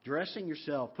dressing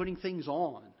yourself, putting things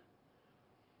on.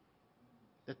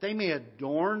 That they may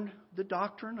adorn the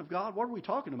doctrine of God? What are we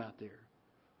talking about there?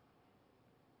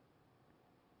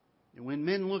 And when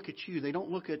men look at you, they don't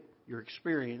look at your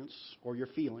experience or your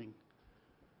feeling,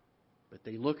 but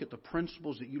they look at the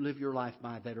principles that you live your life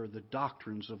by that are the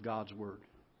doctrines of God's Word.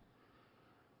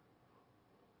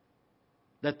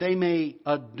 That they may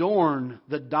adorn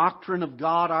the doctrine of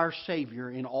God our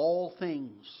Savior in all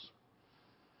things.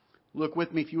 Look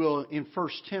with me, if you will, in 1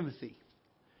 Timothy.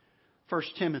 1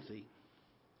 Timothy.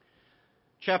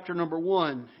 Chapter number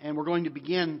 1, and we're going to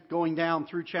begin going down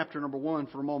through chapter number 1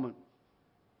 for a moment.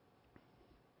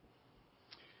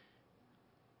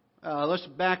 Let's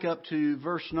back up to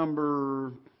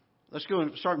let's go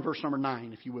and start in verse number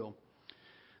 9, if you will.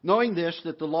 Knowing this,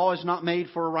 that the law is not made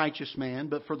for a righteous man,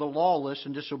 but for the lawless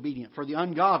and disobedient, for the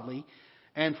ungodly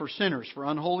and for sinners, for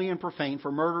unholy and profane,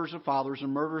 for murderers of fathers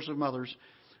and murderers of mothers,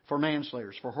 for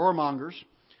manslayers, for whoremongers,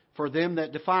 for them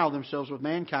that defile themselves with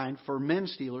mankind, for men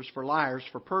stealers, for liars,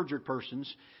 for perjured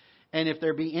persons, and if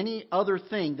there be any other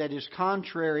thing that is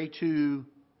contrary to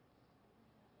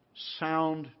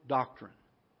sound doctrine.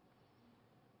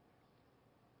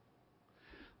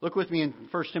 Look with me in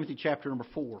 1 Timothy chapter number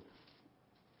 4.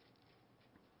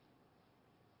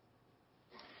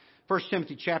 1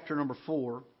 Timothy chapter number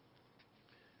 4.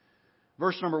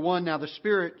 Verse number 1. Now the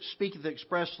Spirit speaketh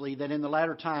expressly that in the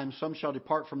latter times some shall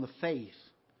depart from the faith,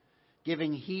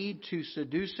 giving heed to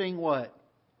seducing what?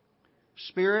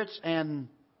 Spirits and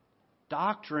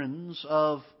doctrines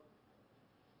of...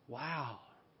 Wow.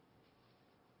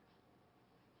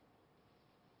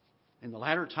 In the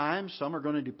latter times some are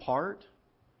going to depart.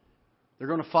 They're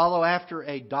going to follow after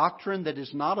a doctrine that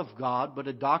is not of God, but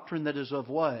a doctrine that is of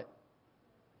what?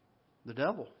 The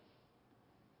devil.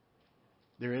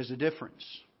 There is a difference.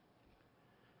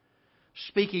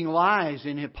 Speaking lies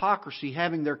in hypocrisy,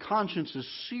 having their consciences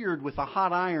seared with a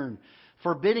hot iron,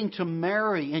 forbidding to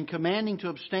marry and commanding to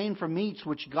abstain from meats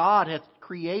which God hath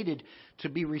created to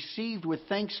be received with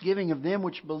thanksgiving of them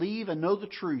which believe and know the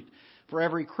truth. For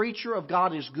every creature of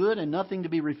God is good, and nothing to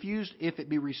be refused if it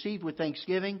be received with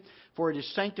thanksgiving. For it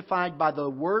is sanctified by the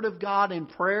word of God and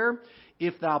prayer.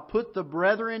 If thou put the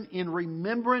brethren in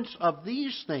remembrance of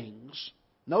these things,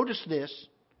 notice this,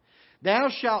 thou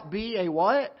shalt be a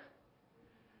what?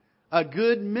 A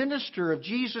good minister of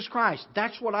Jesus Christ.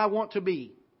 That's what I want to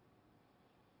be.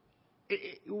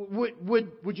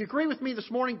 Would you agree with me this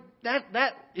morning?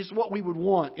 That is what we would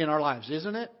want in our lives,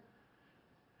 isn't it?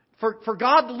 For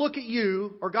God to look at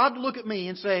you or God to look at me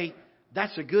and say,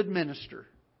 that's a good minister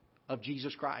of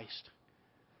Jesus Christ.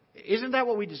 Isn't that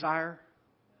what we desire?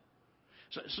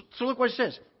 So look what it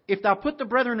says. If thou put the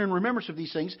brethren in remembrance of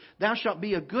these things, thou shalt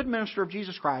be a good minister of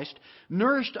Jesus Christ,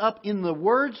 nourished up in the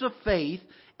words of faith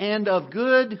and of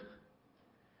good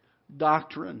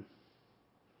doctrine,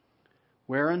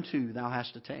 whereunto thou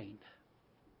hast attained.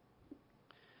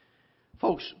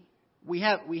 Folks, we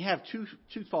have two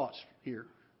thoughts here.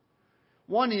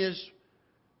 One is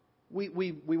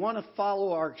we want to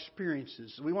follow our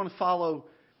experiences. We want to follow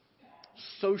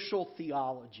social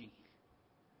theology.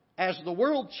 As the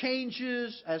world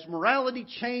changes, as morality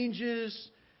changes,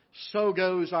 so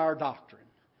goes our doctrine.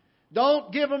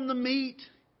 Don't give them the meat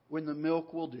when the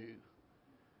milk will do.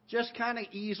 Just kind of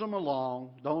ease them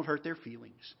along. Don't hurt their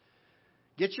feelings.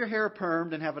 Get your hair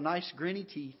permed and have a nice grinny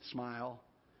teeth smile.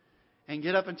 And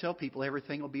get up and tell people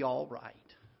everything will be all right.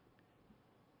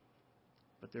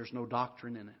 But there's no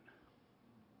doctrine in it.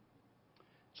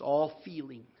 It's all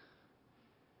feeling.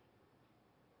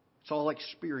 It's all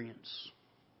experience.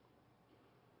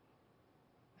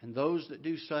 And those that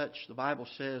do such, the Bible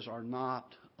says, are not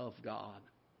of God.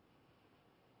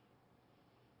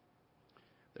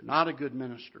 They're not a good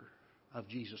minister of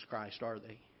Jesus Christ, are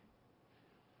they?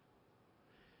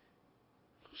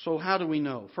 So how do we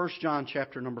know? 1 John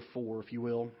chapter number 4, if you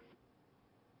will.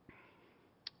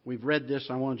 We've read this.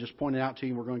 I want to just point it out to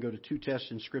you. We're going to go to two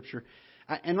tests in Scripture.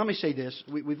 And let me say this.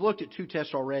 We've looked at two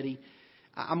tests already.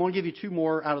 I'm going to give you two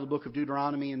more out of the book of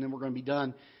Deuteronomy, and then we're going to be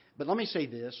done. But let me say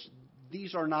this.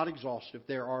 These are not exhaustive.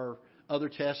 There are other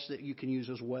tests that you can use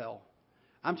as well.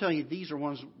 I'm telling you, these are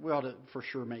ones we ought to for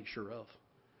sure make sure of.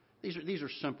 These are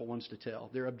simple ones to tell.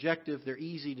 They're objective. They're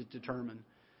easy to determine.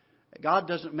 God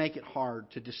doesn't make it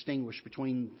hard to distinguish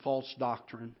between false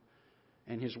doctrine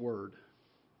and His Word.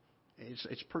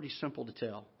 It's pretty simple to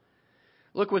tell.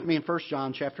 Look with me in 1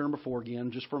 John chapter number 4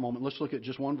 again, just for a moment. Let's look at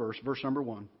just one verse. Verse number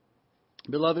 1.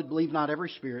 Beloved, believe not every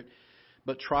spirit,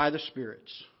 but try the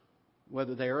spirits,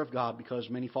 whether they are of God, because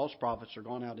many false prophets are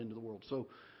gone out into the world. So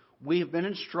we have been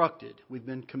instructed, we've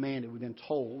been commanded, we've been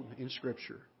told in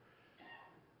Scripture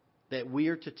that we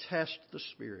are to test the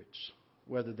spirits,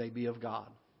 whether they be of God.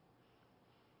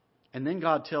 And then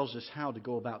God tells us how to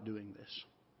go about doing this.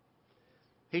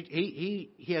 He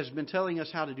has been telling us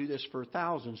how to do this for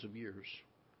thousands of years.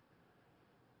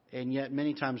 And yet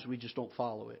many times we just don't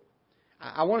follow it.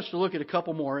 I want us to look at a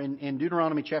couple more in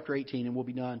Deuteronomy chapter 18, and we'll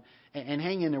be done. And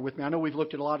hang in there with me. I know we've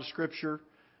looked at a lot of Scripture,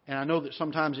 and I know that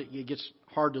sometimes it gets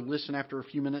hard to listen after a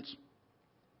few minutes.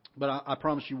 But I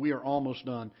promise you, we are almost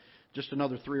done. Just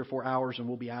another 3 or 4 hours, and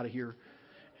we'll be out of here.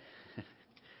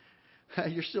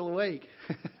 You're still awake.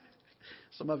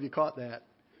 Some of you caught that.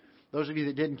 Those of you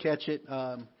that didn't catch it,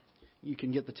 you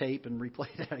can get the tape and replay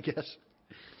that, I guess.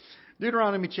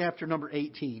 Deuteronomy chapter number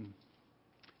 18.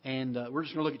 And we're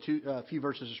just going to look at a few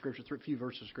verses of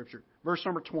Scripture. Verse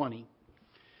number 20.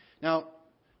 Now,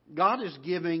 God is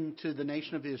giving to the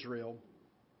nation of Israel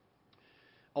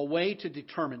a way to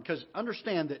determine, because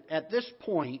understand that at this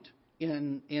point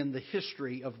in the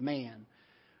history of man,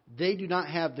 they do not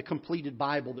have the completed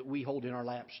Bible that we hold in our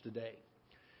laps today.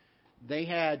 They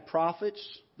had prophets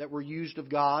that were used of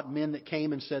God, men that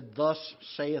came and said, "Thus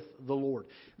saith the Lord."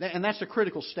 And that's a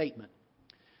critical statement.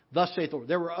 Thus saith the Lord.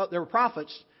 There were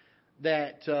prophets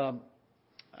that,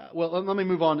 let me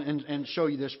move on and show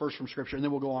you this verse from Scripture, and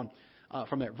then we'll go on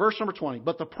from there. Verse number 20.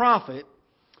 But the prophet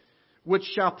which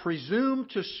shall presume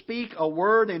to speak a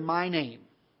word in my name.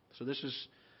 So this is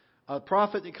a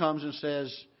prophet that comes and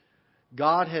says,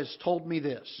 God has told me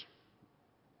this.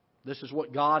 This is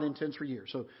what God intends for you.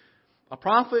 So, a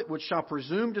prophet which shall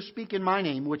presume to speak in my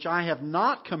name, which I have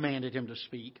not commanded him to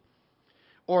speak,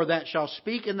 or that shall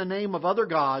speak in the name of other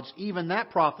gods, even that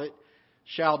prophet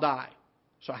shall die.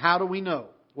 So how do we know?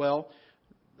 Well,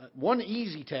 one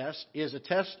easy test is a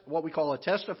test, what we call a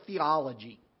test of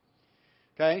theology.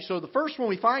 Okay, so the first one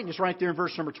we find is right there in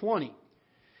verse number 20.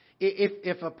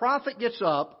 If a prophet gets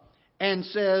up and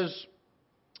says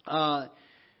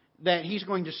that he's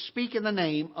going to speak in the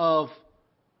name of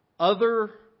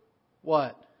other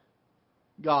what?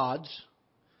 Gods,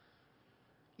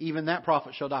 even that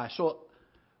prophet shall die. So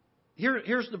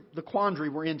here's the quandary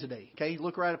we're in today. Okay,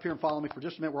 look right up here and follow me for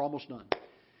just a minute. We're almost done.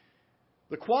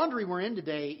 The quandary we're in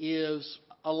today is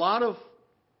a lot of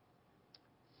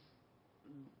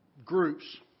groups,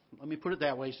 let me put it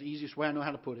that way, it's the easiest way I know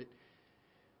how to put it,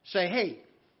 say, hey,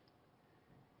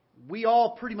 we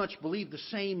all pretty much believe the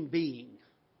same being.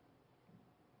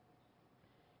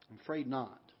 I'm afraid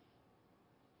not.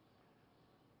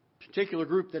 particular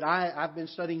group that I've been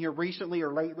studying here recently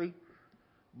or lately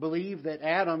believe that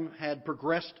Adam had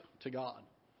progressed to God.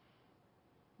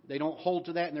 They don't hold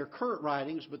to that in their current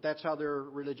writings, but that's how their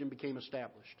religion became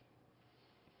established.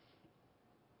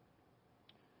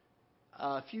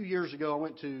 A few years ago, I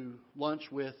went to lunch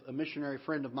with a missionary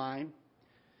friend of mine.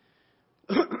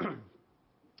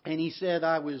 And he said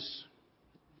I'm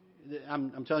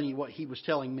telling you what he was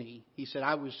telling me. He said,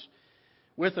 I was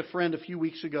with a friend a few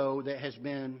weeks ago that has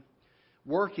been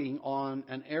working on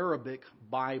an Arabic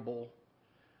Bible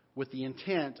with the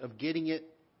intent of getting it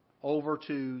over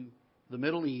to the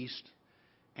Middle East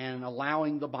and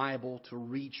allowing the Bible to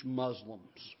reach Muslims.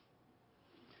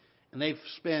 And they've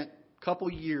spent a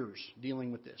couple years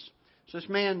dealing with this. So this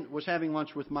man was having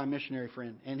lunch with my missionary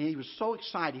friend, and he was so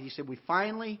excited. He said, we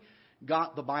finally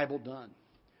got the Bible done.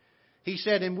 He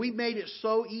said, and we made it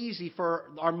so easy for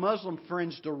our Muslim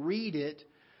friends to read it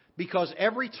because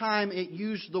every time it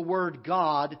used the word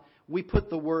God, we put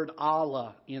the word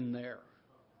Allah in there.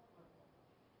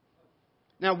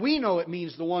 Now, we know it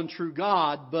means the one true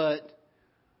God, but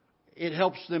it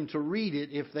helps them to read it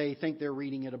if they think they're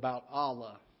reading it about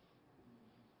Allah.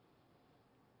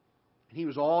 And he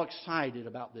was all excited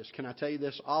about this. Can I tell you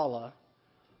this? Allah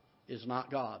is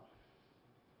not God.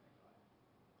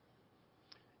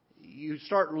 You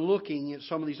start looking at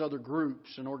some of these other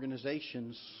groups and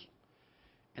organizations,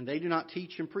 and they do not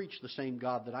teach and preach the same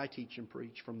God that I teach and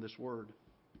preach from this Word.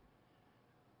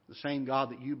 The same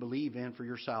God that you believe in for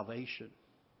your salvation.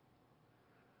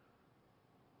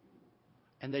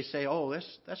 And they say, oh,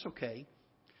 that's okay.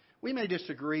 We may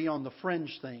disagree on the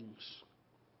fringe things.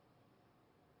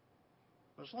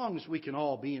 But as long as we can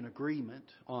all be in agreement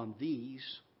on these,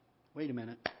 wait a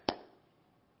minute.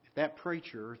 If that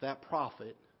preacher, if that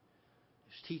prophet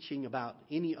is teaching about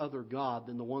any other God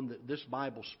than the one that this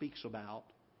Bible speaks about,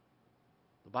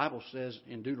 the Bible says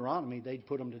in Deuteronomy they'd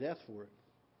put him to death for it.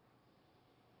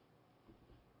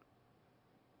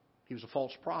 He was a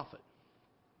false prophet.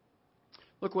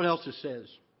 Look what else it says.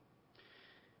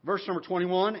 Verse number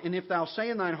 21, and if thou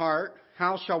say in thine heart,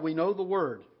 how shall we know the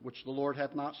word which the Lord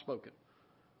hath not spoken?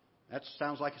 That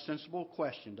sounds like a sensible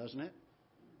question, doesn't it?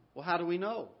 Well, how do we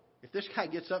know? If this guy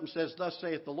gets up and says, thus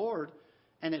saith the Lord,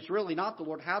 and it's really not the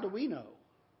Lord, how do we know?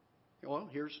 Well,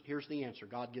 here's the answer.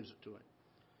 God gives it to him.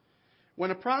 When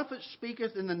a prophet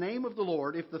speaketh in the name of the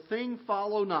Lord, if the thing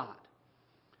follow not,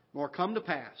 nor come to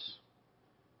pass,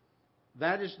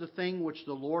 that is the thing which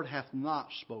the Lord hath not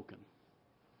spoken.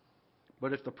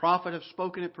 But if the prophet have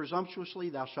spoken it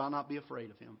presumptuously, thou shalt not be afraid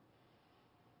of him.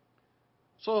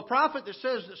 So a prophet that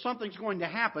says that something's going to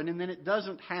happen and then it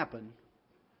doesn't happen,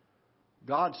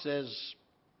 God says,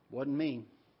 wasn't me.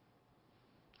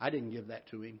 I didn't give that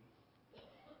to him.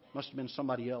 Must have been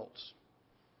somebody else.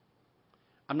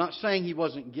 I'm not saying he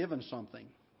wasn't given something.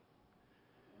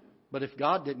 But if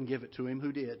God didn't give it to him,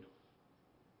 who did?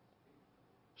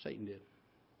 Satan did.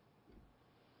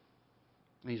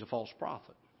 And he's a false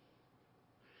prophet.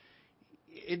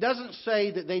 It doesn't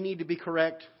say that they need to be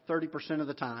correct 30% of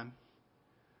the time.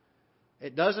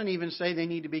 It doesn't even say they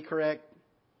need to be correct.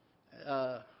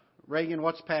 Reagan,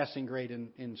 what's passing grade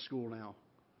in school now?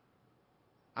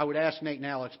 I would ask Nate and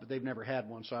Alex, but they've never had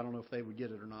one, so I don't know if they would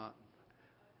get it or not.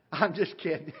 I'm just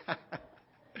kidding.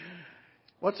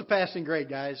 What's the passing grade,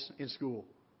 guys, in school?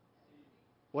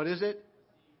 What is it?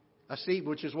 A C,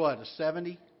 which is what? A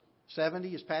 70? 70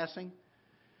 is passing?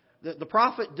 The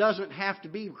prophet doesn't have to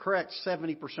be correct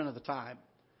 70% of the time.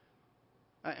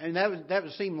 And that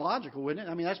would seem logical, wouldn't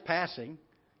it? I mean, that's passing.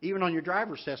 Even on your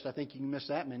driver's test, I think you can miss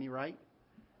that many, right?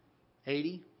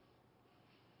 80?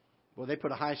 Well, they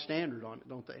put a high standard on it,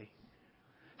 don't they?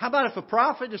 How about if a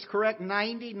prophet is correct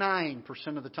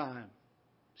 99% of the time?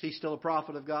 Is he still a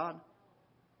prophet of God?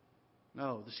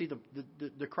 No. See,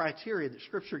 the criteria that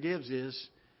Scripture gives is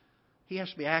he has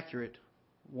to be accurate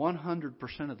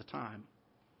 100% of the time.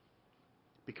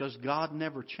 Because God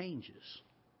never changes.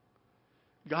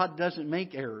 God doesn't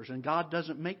make errors and God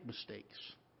doesn't make mistakes.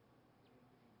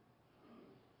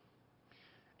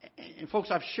 And folks,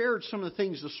 I've shared some of the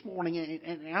things this morning,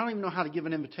 and I don't even know how to give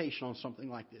an invitation on something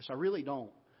like this. I really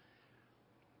don't.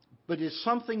 But it's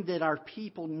something that our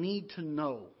people need to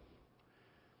know.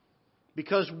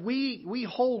 Because we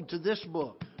hold to this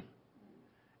book.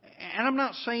 And I'm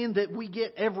not saying that we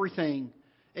get everything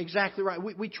exactly right.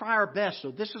 We try our best.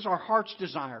 So this is our heart's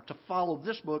desire, to follow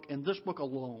this book and this book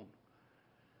alone.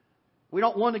 We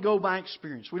don't want to go by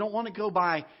experience. We don't want to go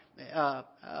by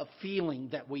a feeling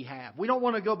that we have. We don't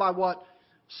want to go by what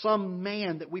some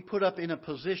man that we put up in a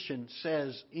position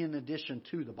says in addition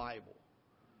to the Bible.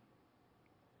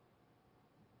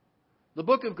 The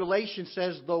book of Galatians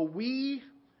says, though we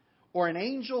or an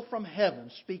angel from heaven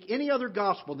speak any other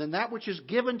gospel than that which is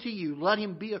given to you, let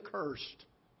him be accursed.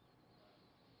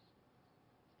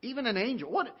 Even an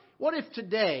angel. What if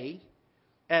today,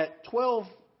 at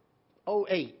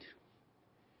 12:08,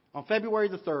 on February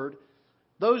the 3rd,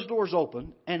 those doors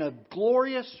opened and a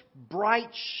glorious, bright,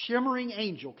 shimmering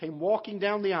angel came walking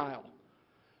down the aisle.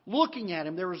 Looking at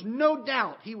him, there was no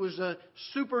doubt he was a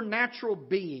supernatural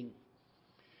being.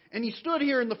 And he stood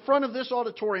here in the front of this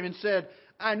auditorium and said,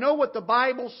 I know what the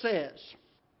Bible says,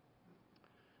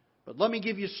 but let me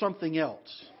give you something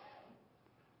else.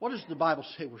 What does the Bible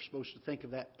say we're supposed to think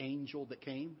of that angel that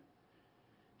came?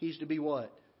 He's to be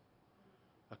what?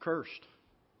 Accursed.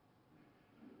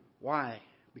 Why?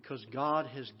 Because God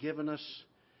has given us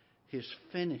His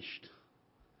finished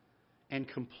and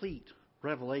complete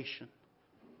revelation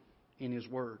in His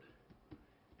Word.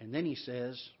 And then He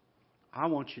says, I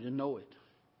want you to know it.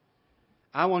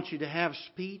 I want you to have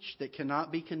speech that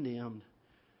cannot be condemned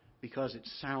because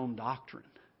it's sound doctrine.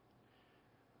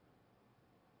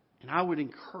 And I would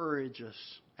encourage us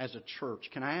as a church.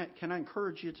 Can I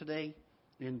encourage you today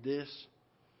in this?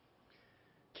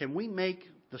 Can we make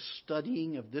the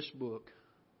studying of this book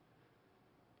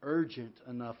urgent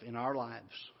enough in our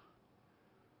lives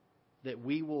that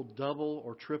we will double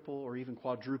or triple or even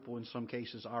quadruple in some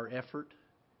cases our effort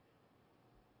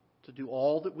to do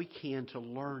all that we can to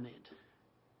learn it,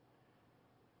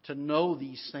 to know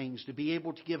these things, to be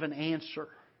able to give an answer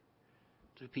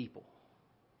to people?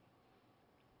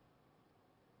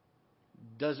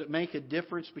 Does it make a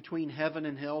difference between heaven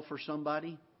and hell for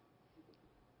somebody?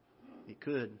 It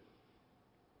could.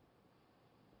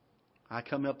 I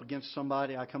come up to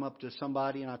somebody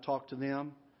and I talk to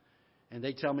them, and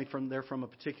they tell me they're from a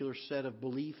particular set of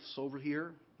beliefs over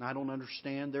here, and I don't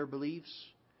understand their beliefs.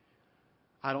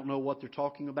 I don't know what they're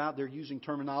talking about. They're using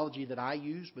terminology that I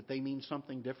use, but they mean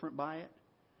something different by it.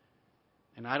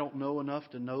 And I don't know enough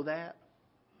to know that.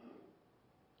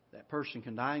 That person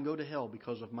can die and go to hell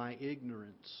because of my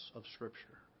ignorance of Scripture.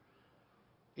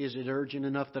 Is it urgent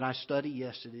enough that I study?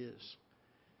 Yes, it is.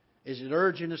 Is it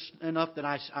urgent enough that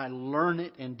I learn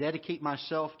it and dedicate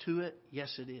myself to it?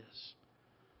 Yes, it is.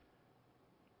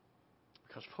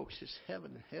 Because, folks, it's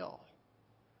heaven and hell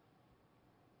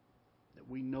that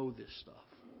we know this stuff.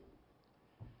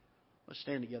 Let's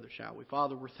stand together, shall we?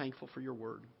 Father, we're thankful for Your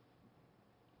Word.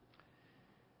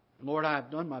 And Lord, I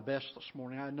have done my best this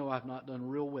morning. I know I've not done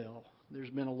real well. There's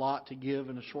been a lot to give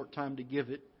and a short time to give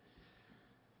it.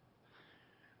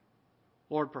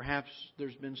 Lord, perhaps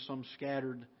there's been some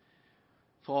scattered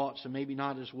thoughts and maybe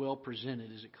not as well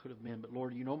presented as it could have been. But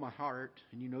Lord, You know my heart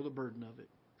and You know the burden of it.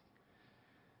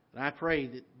 And I pray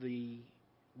that the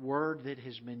Word that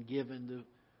has been given, the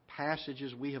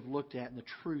passages we have looked at, and the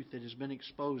truth that has been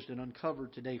exposed and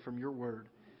uncovered today from Your Word,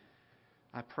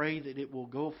 I pray that it will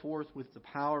go forth with the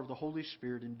power of the Holy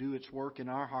Spirit and do its work in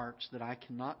our hearts that I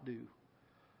cannot do.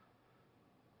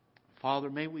 Father,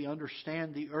 may we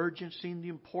understand the urgency and the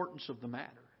importance of the matter.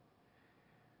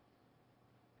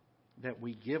 That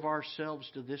we give ourselves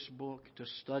to this book, to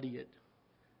study it,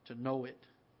 to know it,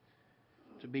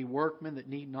 to be workmen that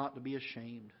need not to be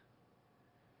ashamed.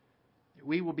 That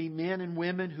we will be men and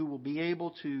women who will be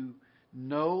able to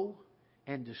know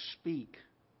and to speak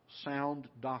sound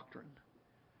doctrine.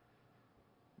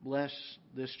 Bless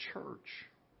this church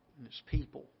and its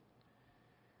people.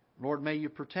 Lord, may You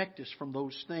protect us from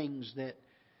those things that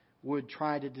would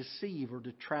try to deceive or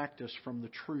detract us from the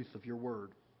truth of Your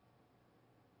Word.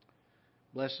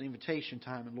 Bless the invitation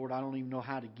time. And Lord, I don't even know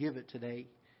how to give it today.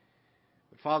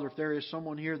 But Father, if there is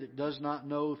someone here that does not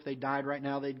know if they died right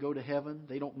now they'd go to heaven,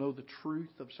 they don't know the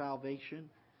truth of salvation.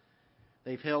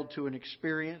 They've held to an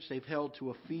experience, they've held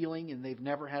to a feeling, and they've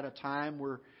never had a time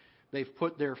where they've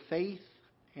put their faith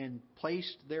and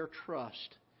placed their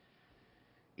trust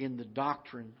in the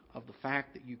doctrine of the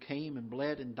fact that You came and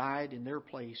bled and died in their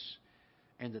place,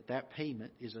 and that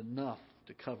payment is enough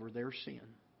to cover their sin,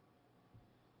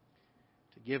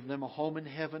 to give them a home in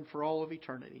heaven for all of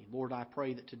eternity. Lord, I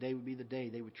pray that today would be the day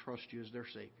they would trust You as their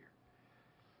Savior.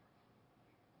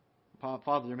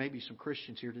 Father, there may be some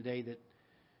Christians here today that,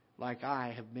 like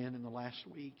I have been in the last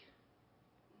week,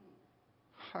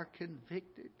 are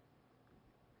convicted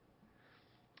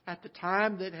at the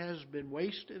time that has been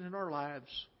wasted in our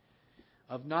lives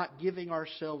of not giving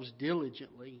ourselves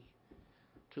diligently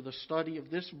to the study of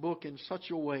this book in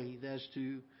such a way as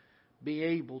to be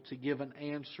able to give an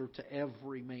answer to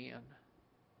every man.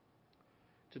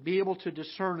 To be able to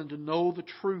discern and to know the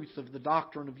truth of the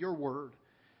doctrine of Your Word.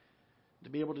 To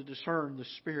be able to discern the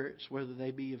spirits, whether they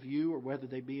be of You or whether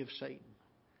they be of Satan.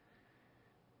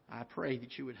 I pray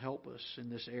that You would help us in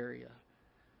this area.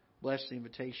 Bless the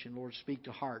invitation. Lord, speak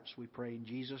to hearts, we pray in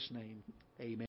Jesus' name. Amen.